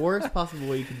it in the worst possible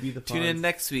way you could be the Fonz. Tune in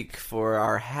next week for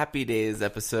our Happy Days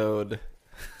episode.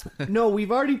 No,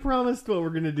 we've already promised what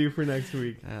we're going to do for next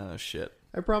week. Oh, shit.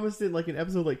 I promised it like in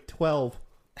episode like 12.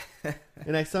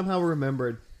 And I somehow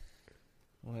remembered.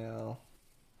 Well,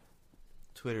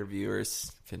 Twitter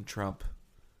viewers can trump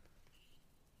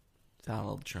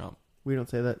Donald Trump. We don't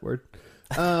say that word.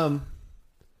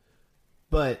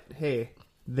 But hey,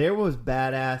 there was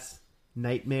badass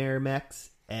nightmare mechs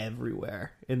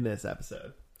everywhere in this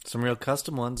episode. Some real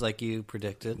custom ones like you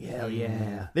predicted. Hell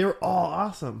yeah. They were all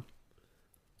awesome.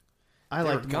 I They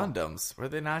liked were Gundams. Were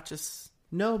they not just...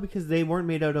 No, because they weren't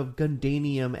made out of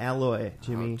Gundanium alloy,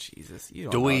 Jimmy. Oh, Jesus. You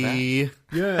don't know that.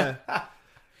 Yeah.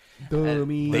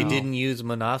 Dummy. They didn't use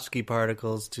Minovsky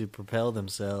particles to propel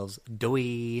themselves.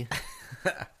 Doy.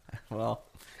 Well,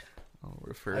 I'll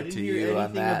refer I didn't to hear you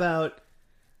on anything that.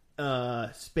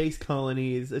 about space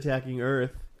colonies attacking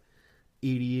Earth.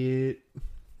 Idiot.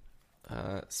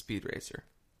 Speed Racer.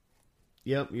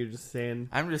 Yep, you're just saying.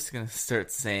 I'm just going to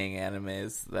start saying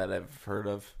animes that I've heard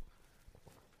of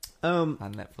On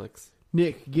Netflix.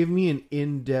 Nick, give me an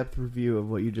in-depth review of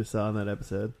what you just saw in that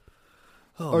episode.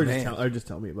 Oh, or man. just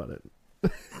tell me about it.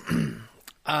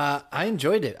 I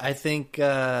enjoyed it. I think,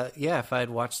 if I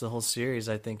had watched the whole series,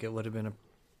 I think it would have been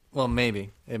maybe.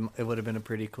 It would have been a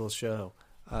pretty cool show.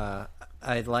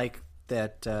 I like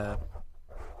that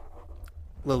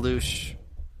Lelouch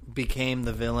became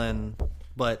the villain,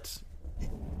 but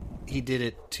he did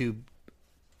it to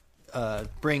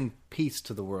bring peace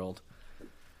to the world.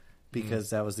 Because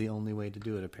that was the only way to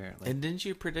do it, apparently. And didn't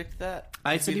you predict that?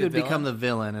 I said he would become the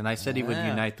villain, and I said he would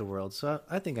unite the world. So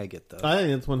I think I get those. I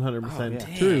think it's 100%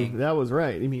 Oh, true. dang. That was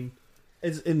right. I mean,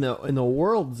 it's in the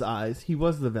world's eyes, he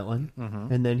was the villain,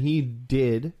 and then he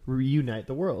did reunite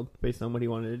the world based on what he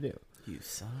wanted to do. You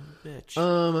son of a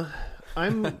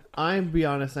bitch. I'm be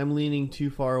honest, I'm leaning too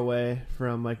far away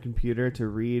from my computer to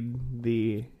read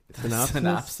the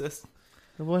synopsis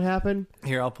of what happened.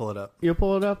 Here, I'll pull it up. You'll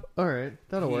pull it up? All right,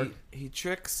 that'll work. He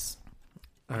tricks.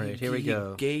 All right, here we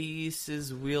go.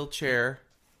 Geass' wheelchair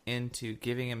into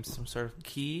giving him some sort of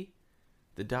key.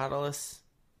 The Daedalus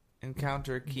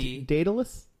encounter key.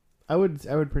 Daedalus? I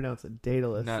would pronounce it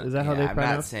Daedalus. No, Is that how they I'm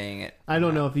pronounce? not saying it. I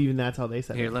don't know if even that's how they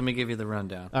said Here, it. let me give you the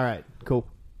rundown. All right, cool.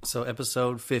 So,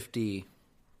 episode 50,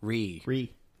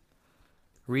 Re,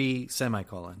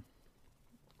 semicolon.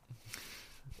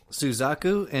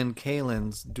 Suzaku and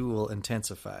Kalen's duel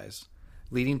intensifies,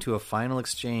 leading to a final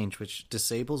exchange which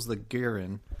disables the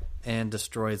Gurren and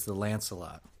destroys the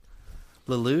Lancelot.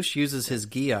 Lelouch uses his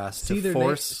Geass to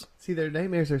force... their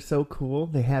nightmares are so cool.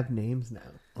 They have names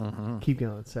now. Keep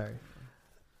going, sorry.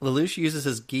 Lelouch uses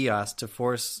his Geass to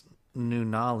force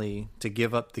Nunali to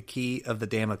give up the key of the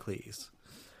Damocles.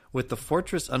 With the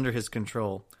fortress under his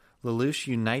control, Lelouch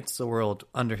unites the world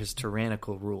under his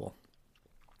tyrannical rule.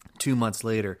 2 months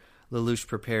later, Lelouch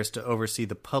prepares to oversee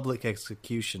the public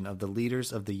execution of the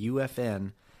leaders of the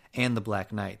UFN and the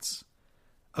Black Knights.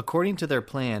 According to their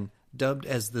plan, dubbed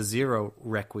as the Zero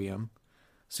Requiem,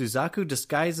 Suzaku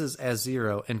disguises as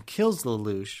Zero and kills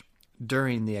Lelouch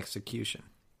during the execution.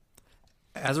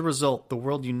 As a result, the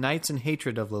world unites in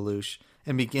hatred of Lelouch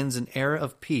and begins an era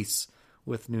of peace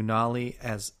with Nunali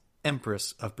as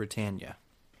Empress of Britannia.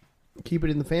 Keep it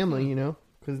in the family,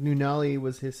 because Nunali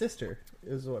was his sister,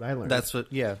 is what I learned. That's what,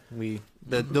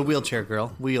 the wheelchair girl,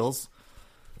 Wheels,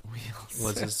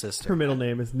 was his sister. Her middle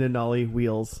name is Nunali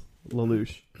Wheels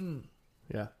Lelouch.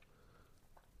 Yeah.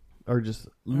 or just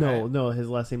right. no. His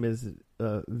last name is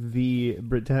V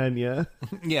Britannia.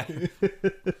 Yeah.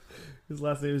 His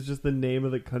last name is just the name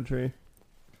of the country.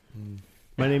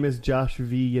 My name is Josh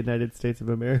V. United States of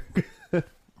America.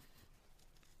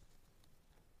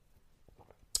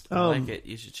 I like it.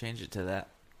 You should change it to that.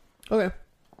 Okay.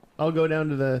 I'll go down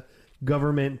to the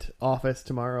government office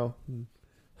tomorrow and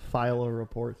file a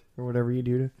report or whatever you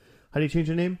do. How do you change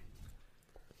a name?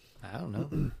 I don't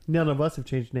know. None of us have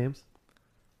changed names.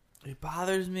 It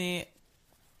bothers me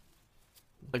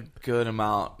a good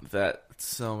amount that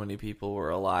so many people were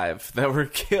alive that were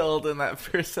killed in that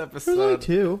first episode. There's only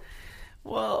 2.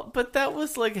 Well, but that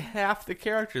was like half the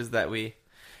characters that we...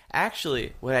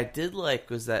 Actually, what I did like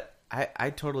was that I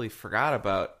totally forgot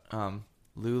about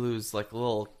Lulu's like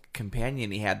little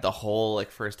companion he had the whole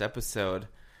like first episode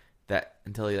that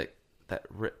until he like that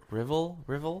Rivel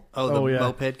Oh, the yeah.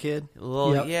 moped kid?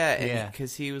 Well, Yep. yeah,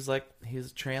 because he was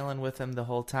trailing with him the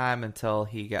whole time until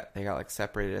they got like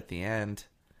separated at the end,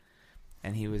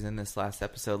 and he was in this last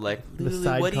episode. Like, The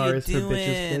Lulu, what are you sidecars for bitches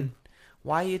kid. doing?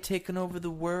 Why are you taking over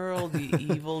the world, you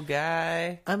evil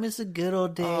guy? I miss the good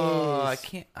old days. Oh, I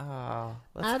can't. Oh,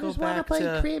 let's go back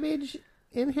to cribbage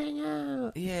and hang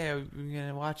out. yeah. We're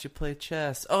gonna watch you play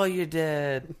chess. Oh, you're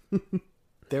dead.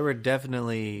 There were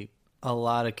definitely a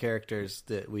lot of characters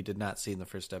that we did not see in the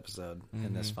first episode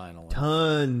in this final one.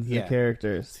 Tons Yeah. of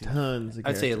characters. Tons of I'd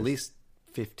characters. say at least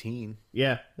 15.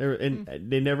 Yeah.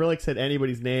 They never like said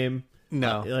anybody's name.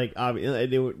 No. Like obviously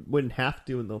they wouldn't have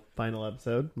to in the final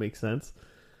episode. Makes sense.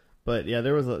 But yeah,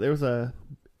 there was a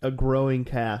growing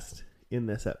cast in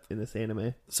this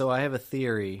anime. So I have a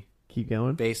theory Keep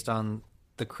going. based on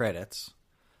the credits.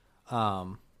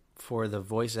 For the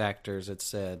voice actors, it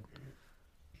said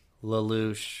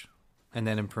Lelouch, and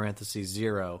then in parentheses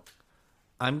 0.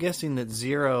 I'm guessing that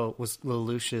 0 was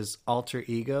Lelouch's alter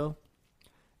ego,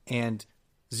 and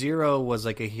 0 was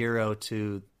like a hero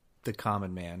to the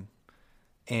common man.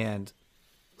 And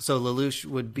so Lelouch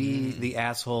would be the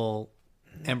asshole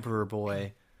emperor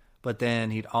boy, but then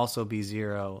he'd also be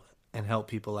 0 and help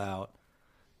people out.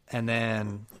 And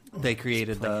then they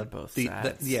created playing both the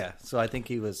sides. yeah. So I think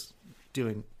he was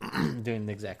doing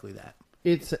exactly that.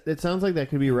 It sounds like that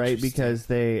could be right because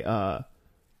they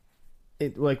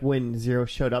like when 0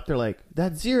 showed up, they're like,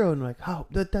 "That's 0," and like, "Oh,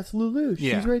 that's Lelouch.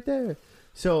 Yeah. She's right there."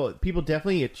 So people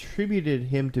definitely attributed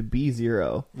him to be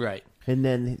 0. Right. And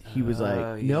then he was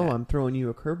like, "No, yeah. I'm throwing you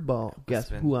a curveball. Guess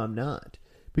been- who I'm not?"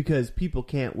 Because people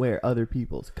can't wear other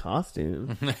people's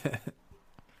costumes.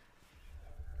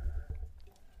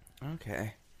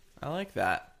 Okay, I like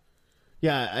that.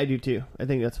 Yeah, I do too. I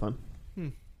think that's fun.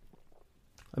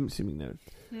 I'm assuming that.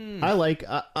 I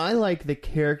like the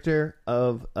character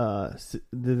of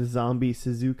the zombie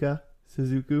Suzuku.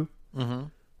 Mm-hmm.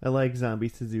 I like zombie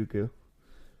Suzuku.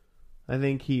 I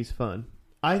think he's fun.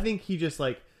 I think he just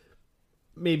like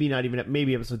maybe not even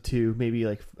maybe episode 2, maybe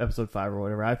like episode 5 or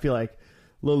whatever. I feel like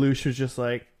Lelouch was just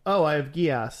like, "Oh, I have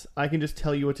Geass. I can just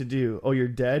tell you what to do. Oh, you're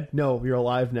dead? No, you're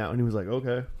alive now." And he was like,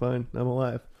 "Okay, fine, I'm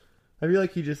alive." I feel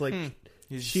like he just like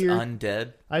He's sheer just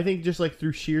undead. I think just like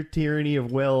through sheer tyranny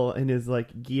of will and his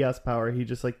like Geass power, he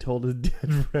just like told his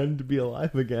dead friend to be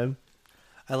alive again.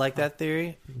 I like that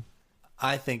theory.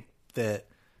 I think that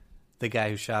the guy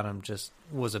who shot him just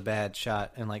was a bad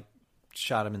shot and like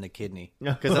shot him in the kidney,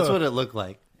 because that's what it looked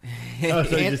like. Oh,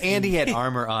 so And he had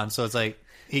armor on, so it's like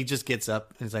he just gets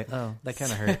up and he's like, "Oh, that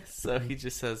kind of hurt." So he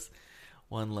just has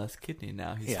one less kidney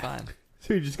now. He's Yeah. fine.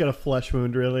 So he just got a flesh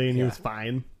wound really, and he Yeah. was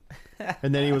fine.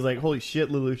 And then he was like, "Holy shit,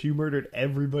 Lelouch, you murdered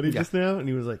everybody just now?" And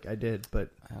he was like, "I did, but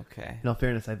Okay. in all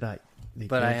fairness, I thought they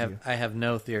But killed you." I have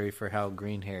no theory for how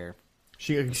green hair.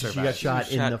 She got survived.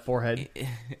 shot in the forehead.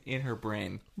 In her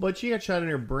brain. But she got shot in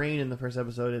her brain in the first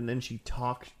episode, and then she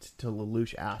talked to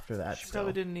Lelouch after that. She still.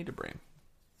 probably didn't need a brain.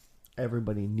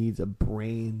 Everybody needs a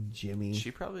brain, Jimmy. She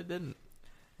probably didn't.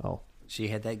 Oh, She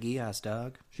had that Geass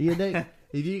dog. she had that.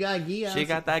 If you got Geass, She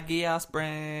got that Geass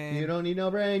brain. you don't need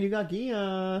no brain. You got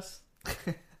Geass.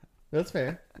 That's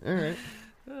fair. All right.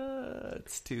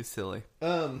 It's too silly.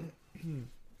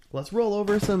 Let's roll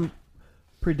over some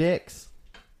predicts.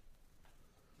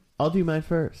 I'll do mine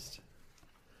first.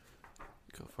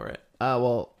 Go for it.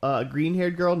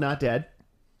 Green-haired girl, not dead.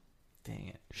 Dang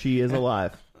it. She is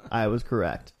alive. I was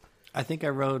correct. I think I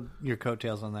rode your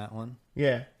coattails on that one.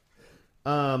 Yeah.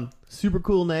 Super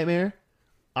cool nightmare.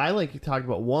 I talked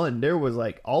about one. There was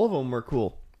all of them were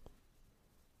cool.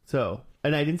 So,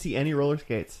 and I didn't see any roller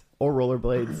skates or roller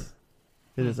blades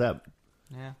in this app.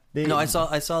 Yeah. No, I saw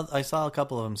a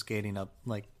couple of them skating up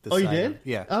like the Oh, you side. did?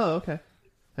 Yeah. Oh, okay.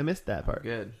 I missed that part.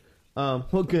 Good.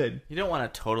 Well, good. You don't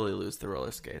want to totally lose the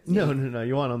roller skates. No.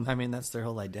 You want them. I mean, that's their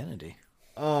whole identity.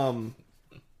 And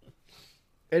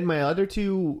my other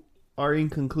two are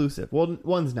inconclusive. Well,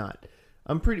 one's not.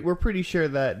 We're pretty sure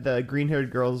that the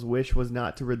green-haired girl's wish was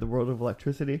not to rid the world of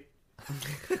electricity.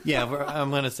 Yeah, I'm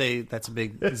going to say that's a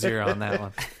big 0 on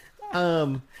that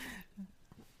one.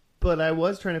 But I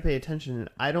was trying to pay attention, and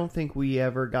I don't think we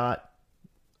ever got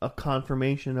a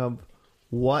confirmation of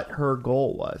what her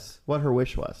goal was, what her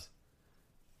wish was.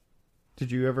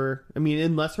 Did you ever? I mean,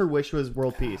 unless her wish was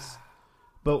world peace,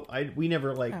 but we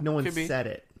never no one said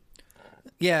it.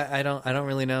 Yeah, I don't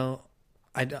really know.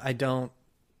 I don't.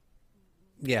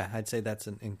 Yeah, I'd say that's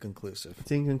an inconclusive.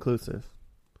 It's inconclusive.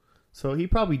 So he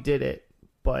probably did it,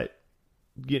 but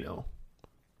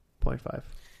 0.5.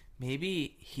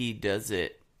 Maybe he does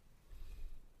it,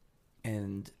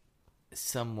 and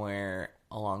somewhere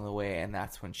along the way, and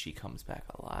that's when she comes back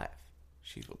alive.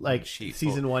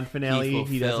 Season 1 finale,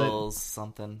 he does it.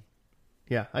 Something.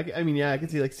 Yeah, I can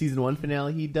see season 1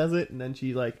 finale, he does it, and then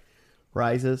she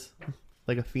rises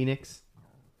like a phoenix.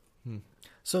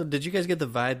 So, did you guys get the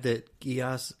vibe that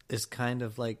Geass is kind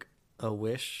of like a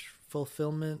wish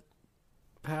fulfillment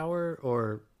power,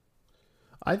 or?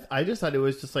 I just thought it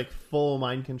was just full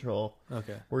mind control.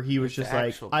 Okay. Where he was just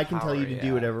I can tell you to power,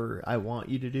 do whatever I want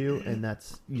you to do, and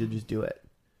you just do it.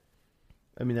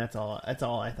 I mean, that's all I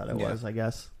thought it was, I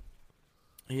guess.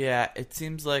 Yeah, it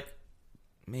seems like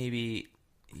maybe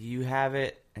you have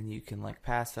it and you can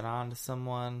pass it on to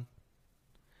someone,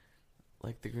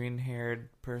 like the green-haired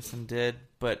person did,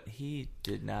 but he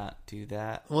did not do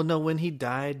that. Well, no, when he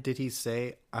died, did he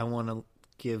say, I want to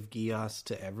give Geass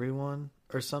to everyone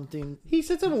or something? He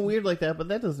said something weird like that, but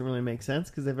that doesn't really make sense,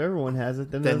 because if everyone has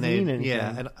it, then it doesn't mean anything.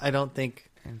 Yeah, I don't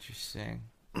think... Interesting.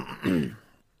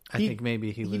 I think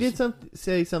maybe he was... He did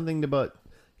say something about...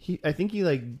 I think he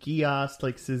Geassed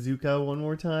Suzuka one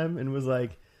more time and was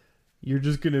like, you're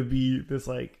just going to be this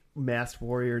masked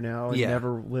warrior now and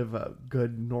never live a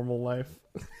good, normal life.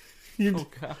 Oh,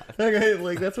 God.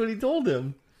 That's what he told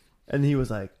him. And he was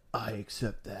like, I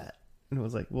accept that. And I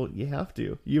was like, well, you have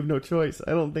to. You have no choice.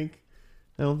 I don't think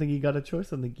he got a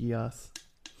choice on the Geass.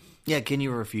 Yeah, can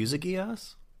you refuse a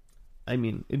Geass? I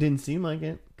mean, it didn't seem like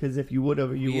it, because if you would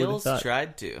have, you would have thought. Wheels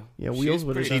tried to. Yeah, Wheels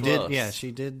would have. She did. Yeah,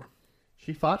 she did.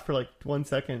 She fought for 1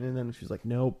 second, and then she's like,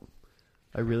 "Nope,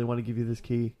 I really want to give you this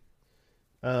key."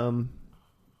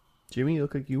 Jimmy, you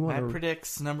look like you want to. My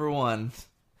predicts number 1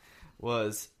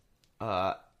 was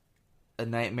a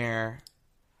nightmare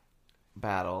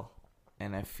battle,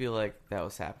 and I feel like that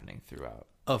was happening throughout.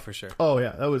 Oh, for sure. Oh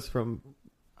yeah, that was from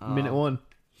minute 1.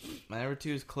 My number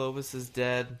 2 is Clovis is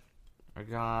dead or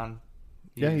gone.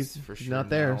 He's for sure not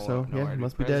there, no he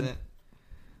must be present. dead.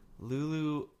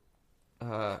 Lulu,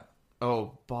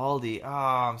 Baldy. Oh,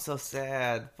 I'm so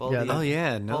sad. Baldy, no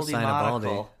Baldy sign of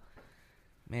Baldy.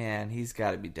 Man, he's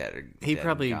got to be dead. He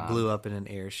probably blew up in an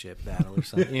airship battle or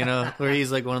something, where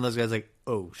he's one of those guys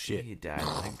oh shit. He died in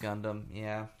a Gundam,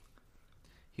 yeah.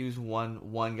 He was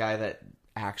one guy that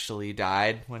actually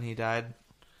died when he died.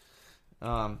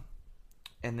 And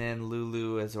then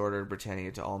Lulu has ordered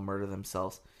Britannia to all murder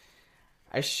themselves.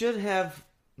 I should have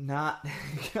not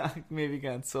maybe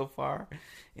gone so far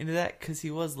into that, because he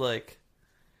was didn't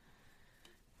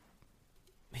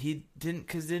he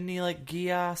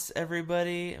Geass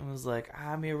everybody and was like,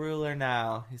 I'm your ruler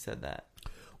now? He said that.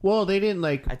 Well, they didn't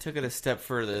I took it a step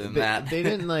further than that. They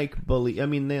didn't believe. I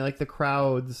mean, they the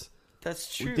crowds.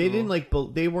 That's true. They didn't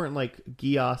they weren't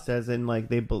Geass as in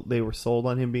they were sold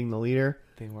on him being the leader.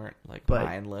 They weren't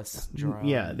mindless.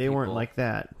 Yeah, they weren't like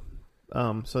that.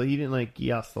 So he didn't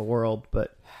Geass the world,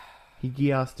 but he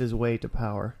Geassed his way to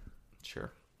power.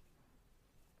 Sure.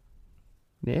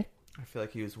 Yeah. I feel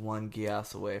like he was one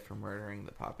Geass away from murdering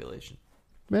the population.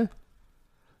 Yeah.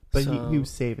 But he was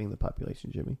saving the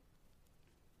population, Jimmy.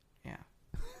 Yeah.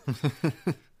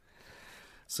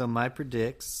 So my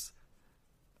predicts.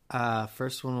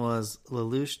 First one was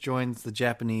Lelouch joins the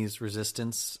Japanese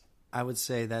resistance. I would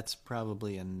say that's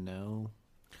probably a no.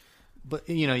 But,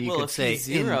 you could say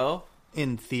Zero.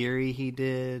 In theory he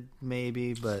did,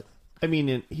 maybe, but... I mean,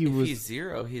 if he's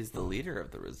Zero, he's the leader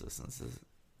of the resistance,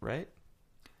 right?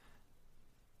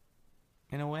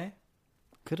 In a way?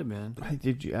 Could have been. I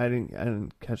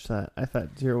didn't catch that. I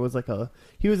thought Zero was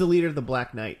he was the leader of the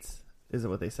Black Knights, is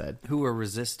what they said. Who were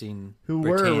resisting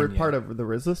Britannia. Were part of the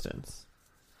resistance.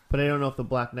 But I don't know if the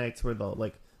Black Knights were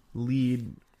the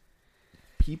lead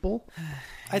people.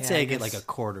 I'd say I get a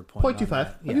quarter point. 0.25.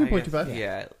 I'll give you 0.25.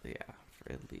 Yeah,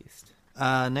 for at least.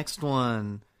 Next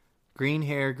one, green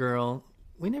hair girl.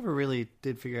 We never really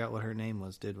did figure out what her name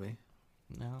was, did we?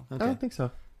 No. Okay. I don't think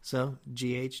so. So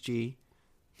GHG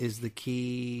is the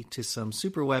key to some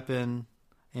super weapon,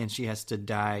 and she has to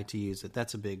die to use it.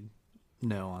 That's a big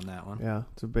no on that one. Yeah,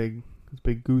 it's a big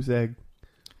goose egg.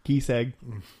 Geese egg.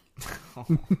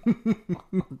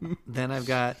 Then I've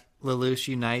got Lelouch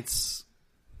Unites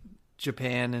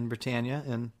Japan and Britannia,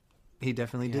 and he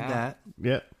definitely did that.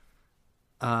 Yeah.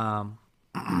 And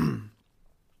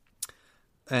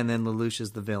then Lelouch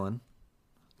is the villain.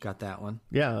 Got that one.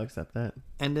 Yeah, I'll accept that.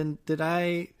 And then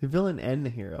the villain and the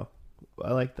hero.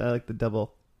 I like the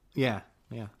double. Yeah.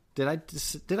 Did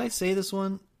I say this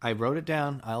one? I wrote it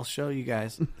down. I'll show you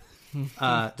guys. Did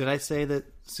I say that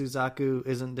Suzaku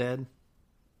isn't dead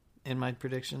in my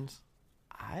predictions?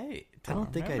 I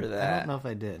don't think I did. that. I don't know if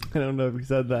I did. I don't know if you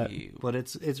said that. But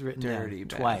it's written dirty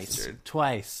down bastard.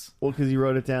 twice. Well, because you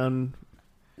wrote it down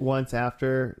once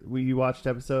after we watched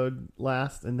episode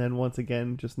last, and then once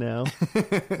again just now.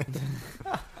 I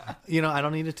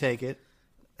don't need to take it.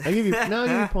 I give you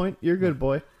a point. You're a good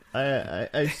boy.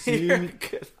 I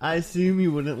assume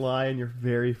you wouldn't lie in your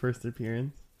very first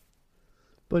appearance,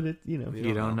 but it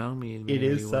You don't know me. It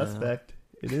is suspect.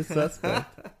 It is suspect.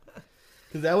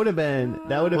 Because that would have been.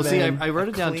 See, I wrote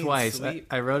it down clean twice. sweep.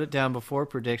 I wrote it down before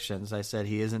predictions. I said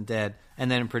he isn't dead,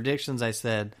 and then in predictions I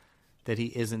said that he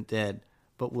isn't dead,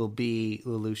 but will be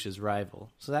Lelouch's rival.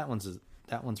 So that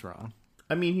one's wrong.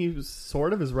 I mean, he was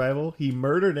sort of his rival. He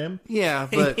murdered him. Yeah,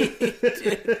 but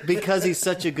because he's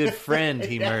such a good friend,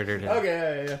 he murdered him.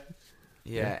 Okay,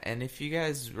 Yeah, and if you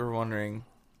guys were wondering,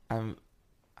 I'm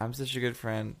such a good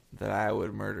friend that I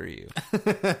would murder you.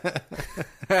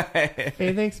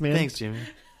 Hey, thanks, man. Thanks, Jimmy.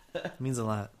 It means a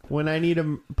lot. When I need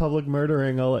a public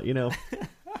murdering, I'll let you know.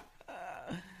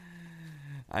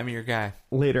 I'm your guy.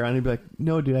 Later on, he'd be like,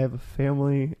 "No, dude, I have a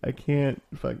family. I can't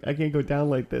go down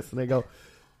like this." And I go,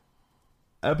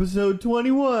 "Episode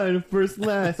 21, first and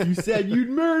last. You said you'd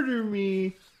murder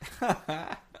me."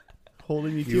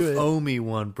 Holding me to You it. owe me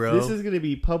one, bro. This is going to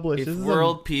be published. If This is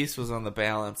world peace was on the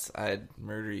balance, I'd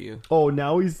murder you. Oh,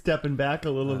 now he's stepping back a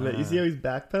little bit. You see how he's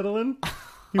backpedaling?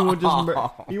 He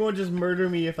won't just murder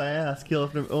me if I ask. He'll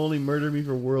have to only murder me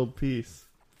for world peace.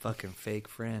 Fucking fake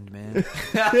friend, man.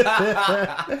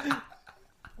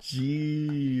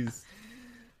 Jeez.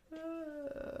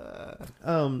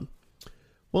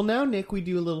 Well, now, Nick, we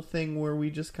do a little thing where we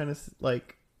just kind of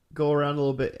like go around a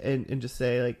little bit and just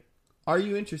say, like, are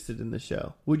you interested in the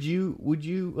show? Would you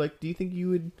like? Do you think you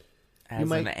would?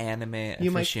 As an anime you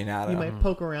aficionado. you might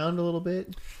poke around a little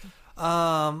bit.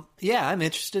 Yeah, I'm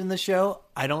interested in the show.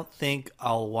 I don't think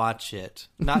I'll watch it.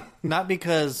 Not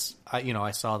because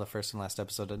I saw the first and last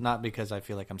episode. Not because I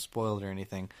feel like I'm spoiled or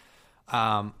anything.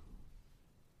 I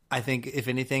think if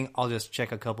anything, I'll just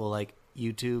check a couple like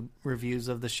YouTube reviews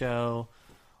of the show,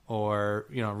 or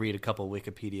read a couple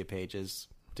Wikipedia pages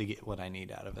to get what I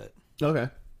need out of it. Okay.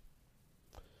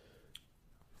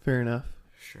 Fair enough.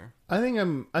 Sure. I think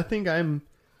I'm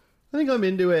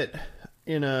into it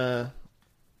in a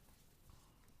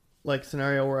like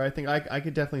scenario where I think I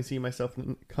could definitely see myself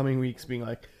in coming weeks being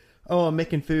like, oh, I'm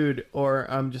making food, or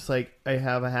I'm just like, I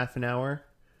have a half an hour,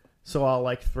 so I'll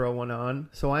like throw one on.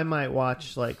 So I might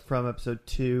watch like from episode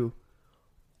 2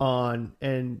 on,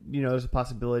 and there's a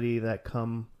possibility that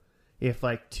if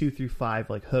like 2 through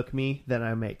 5 like hook me, then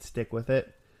I might stick with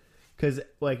it. Because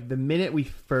like the minute we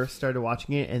first started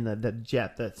watching it and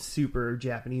that super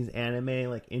Japanese anime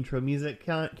like intro music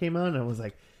came on, I was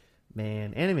like,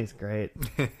 man, anime's great.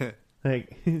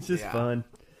 Like it's just fun.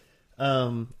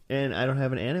 And I don't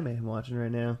have an anime I'm watching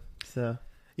right now, so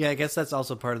yeah, I guess that's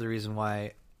also part of the reason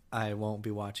why I won't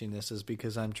be watching this, is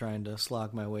because I'm trying to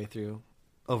slog my way through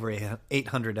over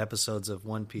 800 episodes of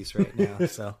One Piece right now.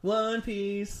 So One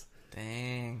Piece,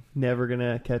 Dang. never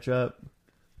gonna catch up.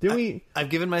 I've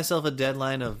given myself a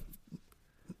deadline of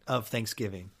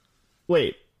Thanksgiving.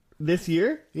 Wait, this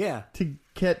year? Yeah. To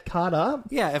get caught up?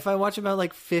 Yeah, if I watch about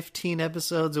like 15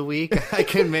 episodes a week, I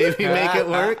can maybe make it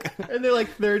work. And they're like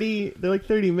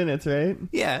 30 minutes, right?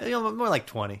 Yeah, more like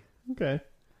 20. Okay.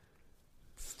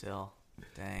 Still.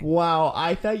 Dang. Wow,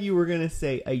 I thought you were gonna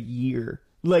say a year.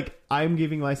 Like I'm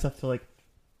giving myself to like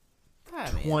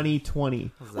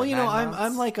 2020. Well,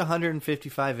 I'm like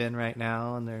 155 in right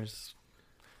now, and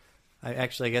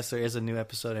I guess there is a new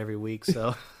episode every week,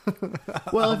 so.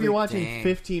 Well, if you're watching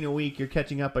 15 a week, you're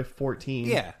catching up by 14.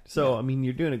 Yeah. So, I mean,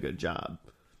 you're doing a good job.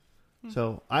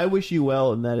 So, I wish you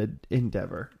well in that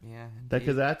endeavor. Yeah.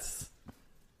 Because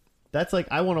that's like,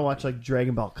 I want to watch like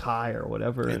Dragon Ball Kai or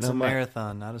whatever. It's and a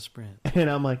marathon, not a sprint. And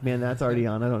I'm like, man, that's already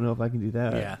on. I don't know if I can do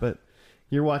that. Yeah. But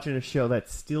you're watching a show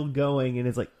that's still going and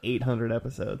it's like 800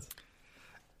 episodes.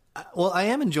 Well, I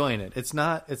am enjoying it. It's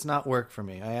not work for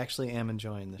me. I actually am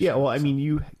enjoying the show. Yeah, well, I mean,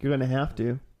 you're going to have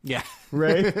to. Yeah.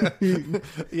 Right?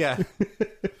 Yeah.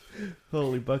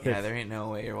 Holy buckets. Yeah, there ain't no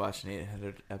way you're watching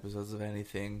 800 episodes of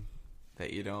anything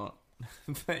that you don't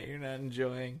that you're not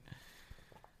enjoying.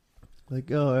 Like,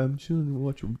 oh, I'm chilling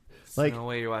watching. There's no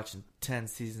way you're watching 10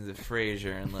 seasons of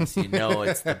Frasier unless you know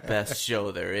it's the best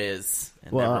show there is.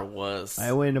 It never was.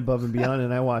 I went above and beyond,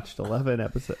 and I watched 11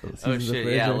 episodes. Oh shit!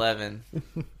 Yeah, 11.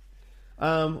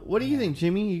 What do you think,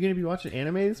 Jimmy? You going to be watching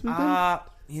anime this weekend?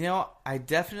 You know, I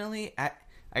definitely. I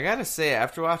gotta say,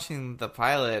 after watching the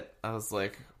pilot, I was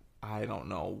like, I don't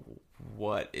know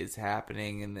what is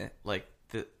happening, and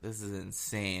this is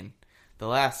insane. The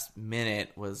last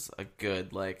minute was a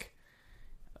good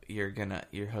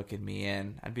you're hooking me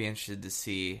in. I'd be interested to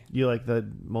see. You like the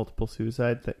multiple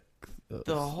suicide thing?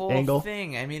 The whole angle?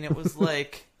 thing. I mean, it was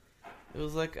like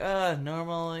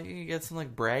normal. You get some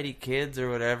bratty kids or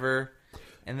whatever,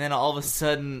 and then all of a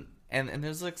sudden, and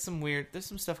there's there's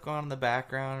some stuff going on in the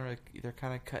background. Or they're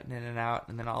kind of cutting in and out,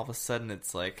 and then all of a sudden,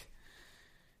 it's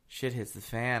shit hits the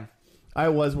fan. I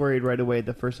was worried right away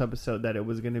the first episode that it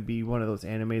was going to be one of those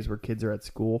animes where kids are at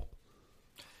school.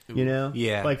 You know?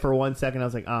 Yeah. For 1 second, I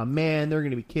was like, oh, man, they're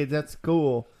going to be kids at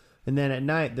school. And then at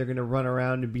night, they're going to run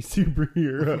around and be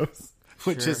superheroes.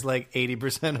 Which is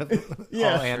 80% of all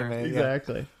anime.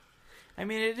 Exactly. I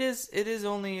mean,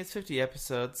 it's 50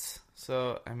 episodes.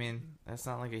 So, I mean, that's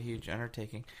not a huge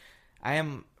undertaking.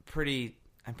 I'm pretty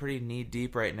knee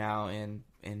deep right now in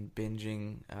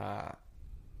binging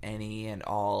any and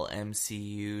all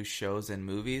MCU shows and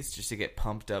movies just to get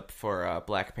pumped up for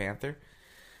Black Panther.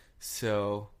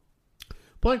 So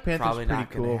Black Panther's probably pretty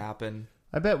not cool. going to happen.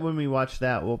 I bet when we watch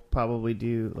that, we'll probably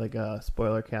do a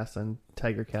spoiler cast on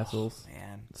Tiger Castle's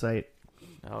site.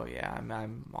 Oh yeah,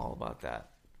 I'm all about that.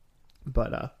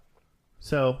 But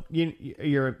so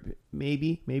you're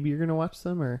maybe you're gonna watch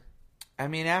some, or I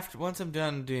mean, once I'm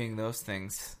done doing those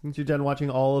things, once you're done watching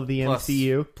all of the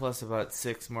MCU, plus about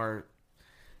 6 more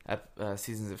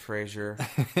seasons of Frasier.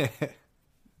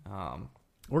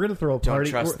 We're gonna throw a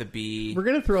party. Don't trust the bee. We're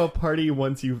gonna throw a party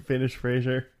once you finish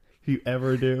Frasier. If you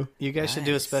ever do, you guys should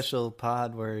do a special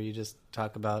pod where you just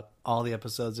talk about all the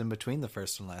episodes in between the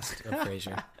first and last of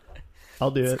Frasier.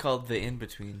 I'll do it. It's called The In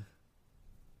Between.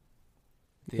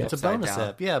 It's a bonus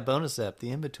ep. Yeah, bonus ep. The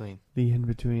In Between. The In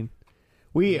Between.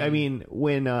 I mean,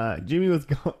 when Jimmy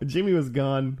was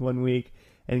gone 1 week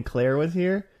and Claire was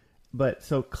here,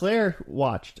 so Claire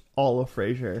watched all of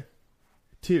Frasier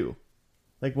too.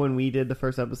 When we did the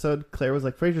first episode, Claire was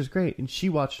like, Frasier's great, and she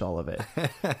watched all of it.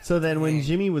 So then when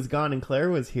Jimmy was gone and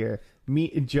Claire was here,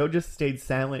 Joe just stayed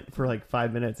silent for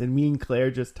 5 minutes, and me and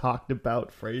Claire just talked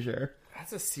about Frasier.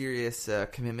 That's a serious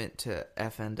commitment to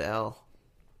F&L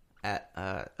at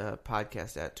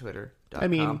podcast at twitter.com. I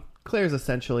mean, Claire's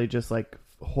essentially just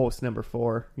host number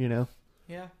 4, you know?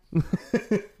 Yeah.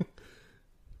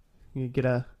 You get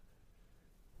her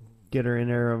in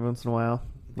there every once in a while.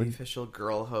 The official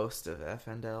girl host of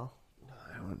F&L.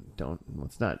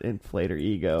 Let's not inflate her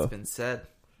ego. It's been said.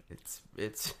 It's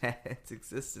its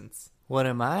existence. What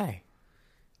am I?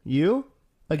 You?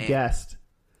 A guest.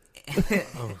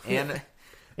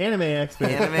 Anime expert.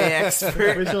 Anime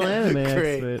expert. Official anime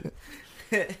expert.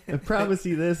 I promise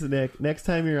you this, Nick. Next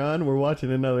time you're on, we're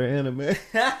watching another anime.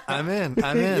 I'm in.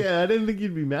 Yeah, I didn't think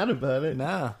you'd be mad about it.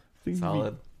 No.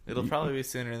 Solid. It'll probably be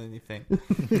sooner than you think.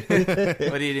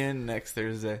 What are you doing next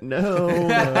Thursday? No.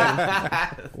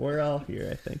 We're all here,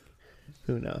 I think.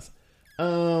 Who knows?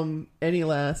 Any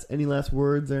last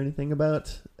words or anything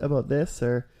about this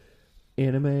or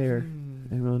anime or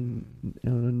anyone? I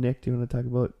don't know, Nick, do you want to talk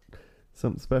about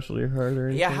something special to your heart or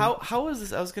anything? Yeah, how is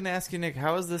this? I was going to ask you, Nick,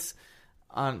 how is this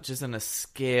on a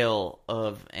scale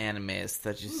of animes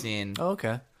that you've seen? Oh,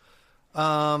 okay.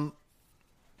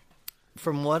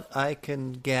 From what I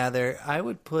can gather, I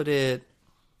would put it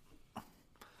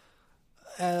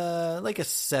a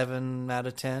 7 out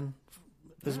of 10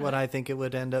 is what I think it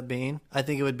would end up being. I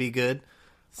think it would be good.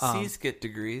 C's get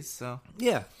degrees, so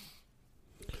yeah.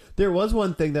 There was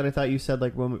one thing that I thought you said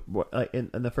when in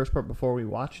the first part before we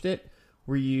watched it,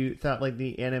 where you thought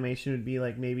the animation would be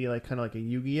maybe kind of a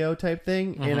Yu-Gi-Oh type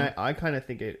thing, and I kind of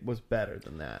think it was better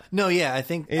than that. No, yeah, I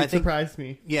think surprised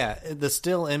me. Yeah, the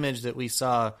still image that we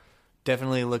saw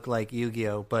definitely looked like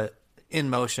Yu-Gi-Oh, but in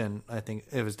motion, I think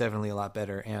it was definitely a lot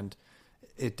better, and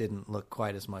it didn't look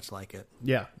quite as much like it.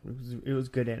 Yeah, it was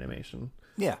good animation.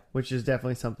 Yeah, which is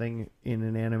definitely something in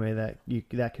an anime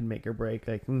that can make or break.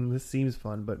 This seems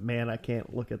fun, but man, I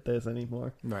can't look at this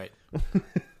anymore. Right.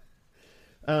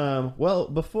 Well,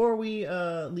 before we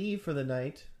leave for the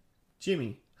night,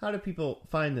 Jimmy, how do people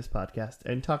find this podcast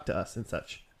and talk to us and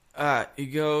such? You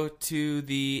go to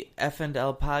the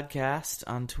F&L podcast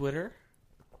on Twitter.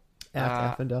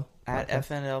 At F&L. At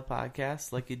F&L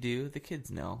podcast, like you do. The kids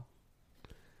know.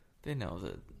 They know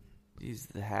that use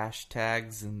the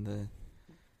hashtags and the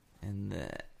and the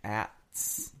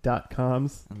ats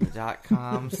 .coms. and the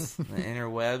 .coms, the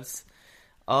interwebs.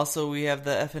 Also, we have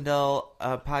the F&L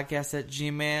podcast at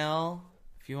Gmail.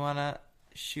 If you want to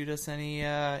shoot us any,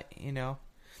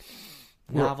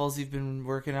 novels you've been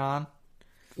working on.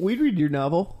 We'd read your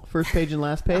novel, first page and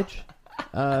last page.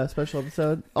 Special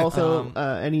episode. Also,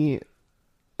 any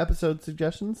episode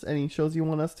suggestions? Any shows you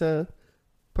want us to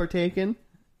partake in?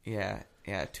 Yeah.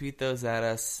 Tweet those at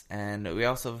us. And we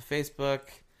also have a Facebook.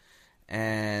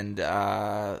 And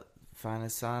find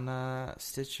us on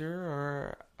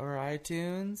Stitcher or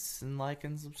iTunes. And like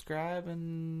and subscribe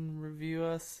and review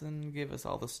us and give us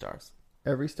all the stars.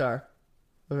 Every star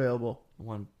available.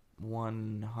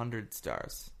 100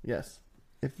 stars. Yes.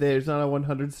 If there's not a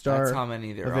 100 star That's how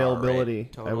many there availability,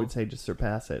 are, right? I would say just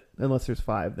surpass it. Unless there's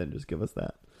 5, then just give us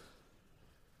that.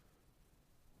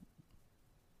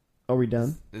 Are we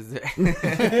done? Is there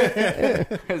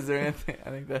is there anything? I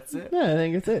think that's it. Yeah, I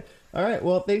think it's it. All right.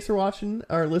 Well, thanks for watching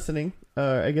or listening.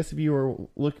 I guess if you were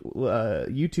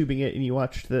YouTubing it and you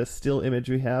watched the still image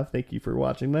we have, thank you for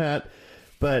watching that.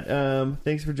 But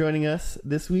thanks for joining us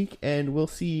this week, and we'll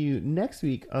see you next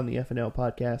week on the FNL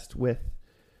podcast with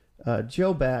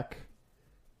Joe back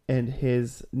and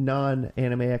his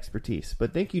non-anime expertise.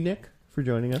 But thank you, Nick, for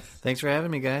joining us. Thanks for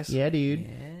having me, guys. Yeah, dude.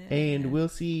 Yeah. And we'll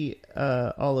see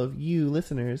all of you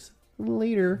listeners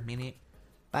later. Minute.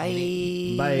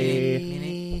 Bye.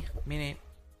 Bye. Minute.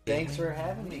 Thanks for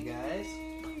having me, guys.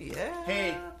 Yeah.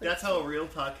 Hey, that's how a real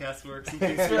podcast works.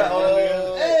 Hey!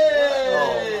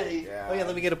 Oh, yeah,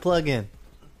 let me get a plug in.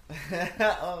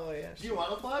 Oh yeah. Do you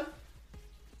want a plug?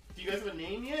 Do you guys have a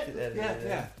name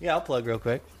yet? Yeah, I'll plug real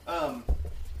quick.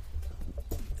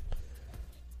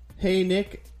 Hey,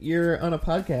 Nick, you're on a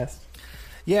podcast.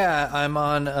 Yeah, I'm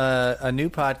on a new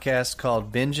podcast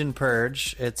called Binge and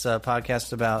Purge. It's a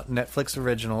podcast about Netflix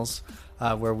originals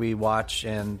where we watch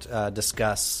and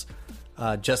discuss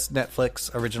just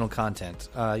Netflix original content.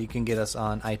 You can get us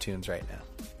on iTunes right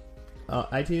now.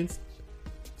 iTunes?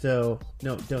 So,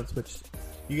 no, don't switch.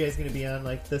 You guys going to be on,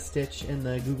 like, the Stitch and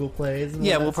the Google Plays? And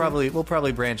Yeah, all we'll that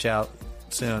probably branch out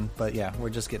soon, but yeah, we're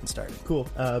just getting started. stuff? Cool.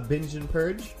 Binge and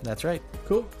Purge? That's right.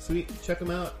 Cool. Sweet. Check them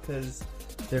out, because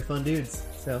they're fun dudes.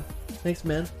 So, thanks,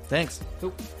 man. Thanks.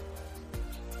 Cool.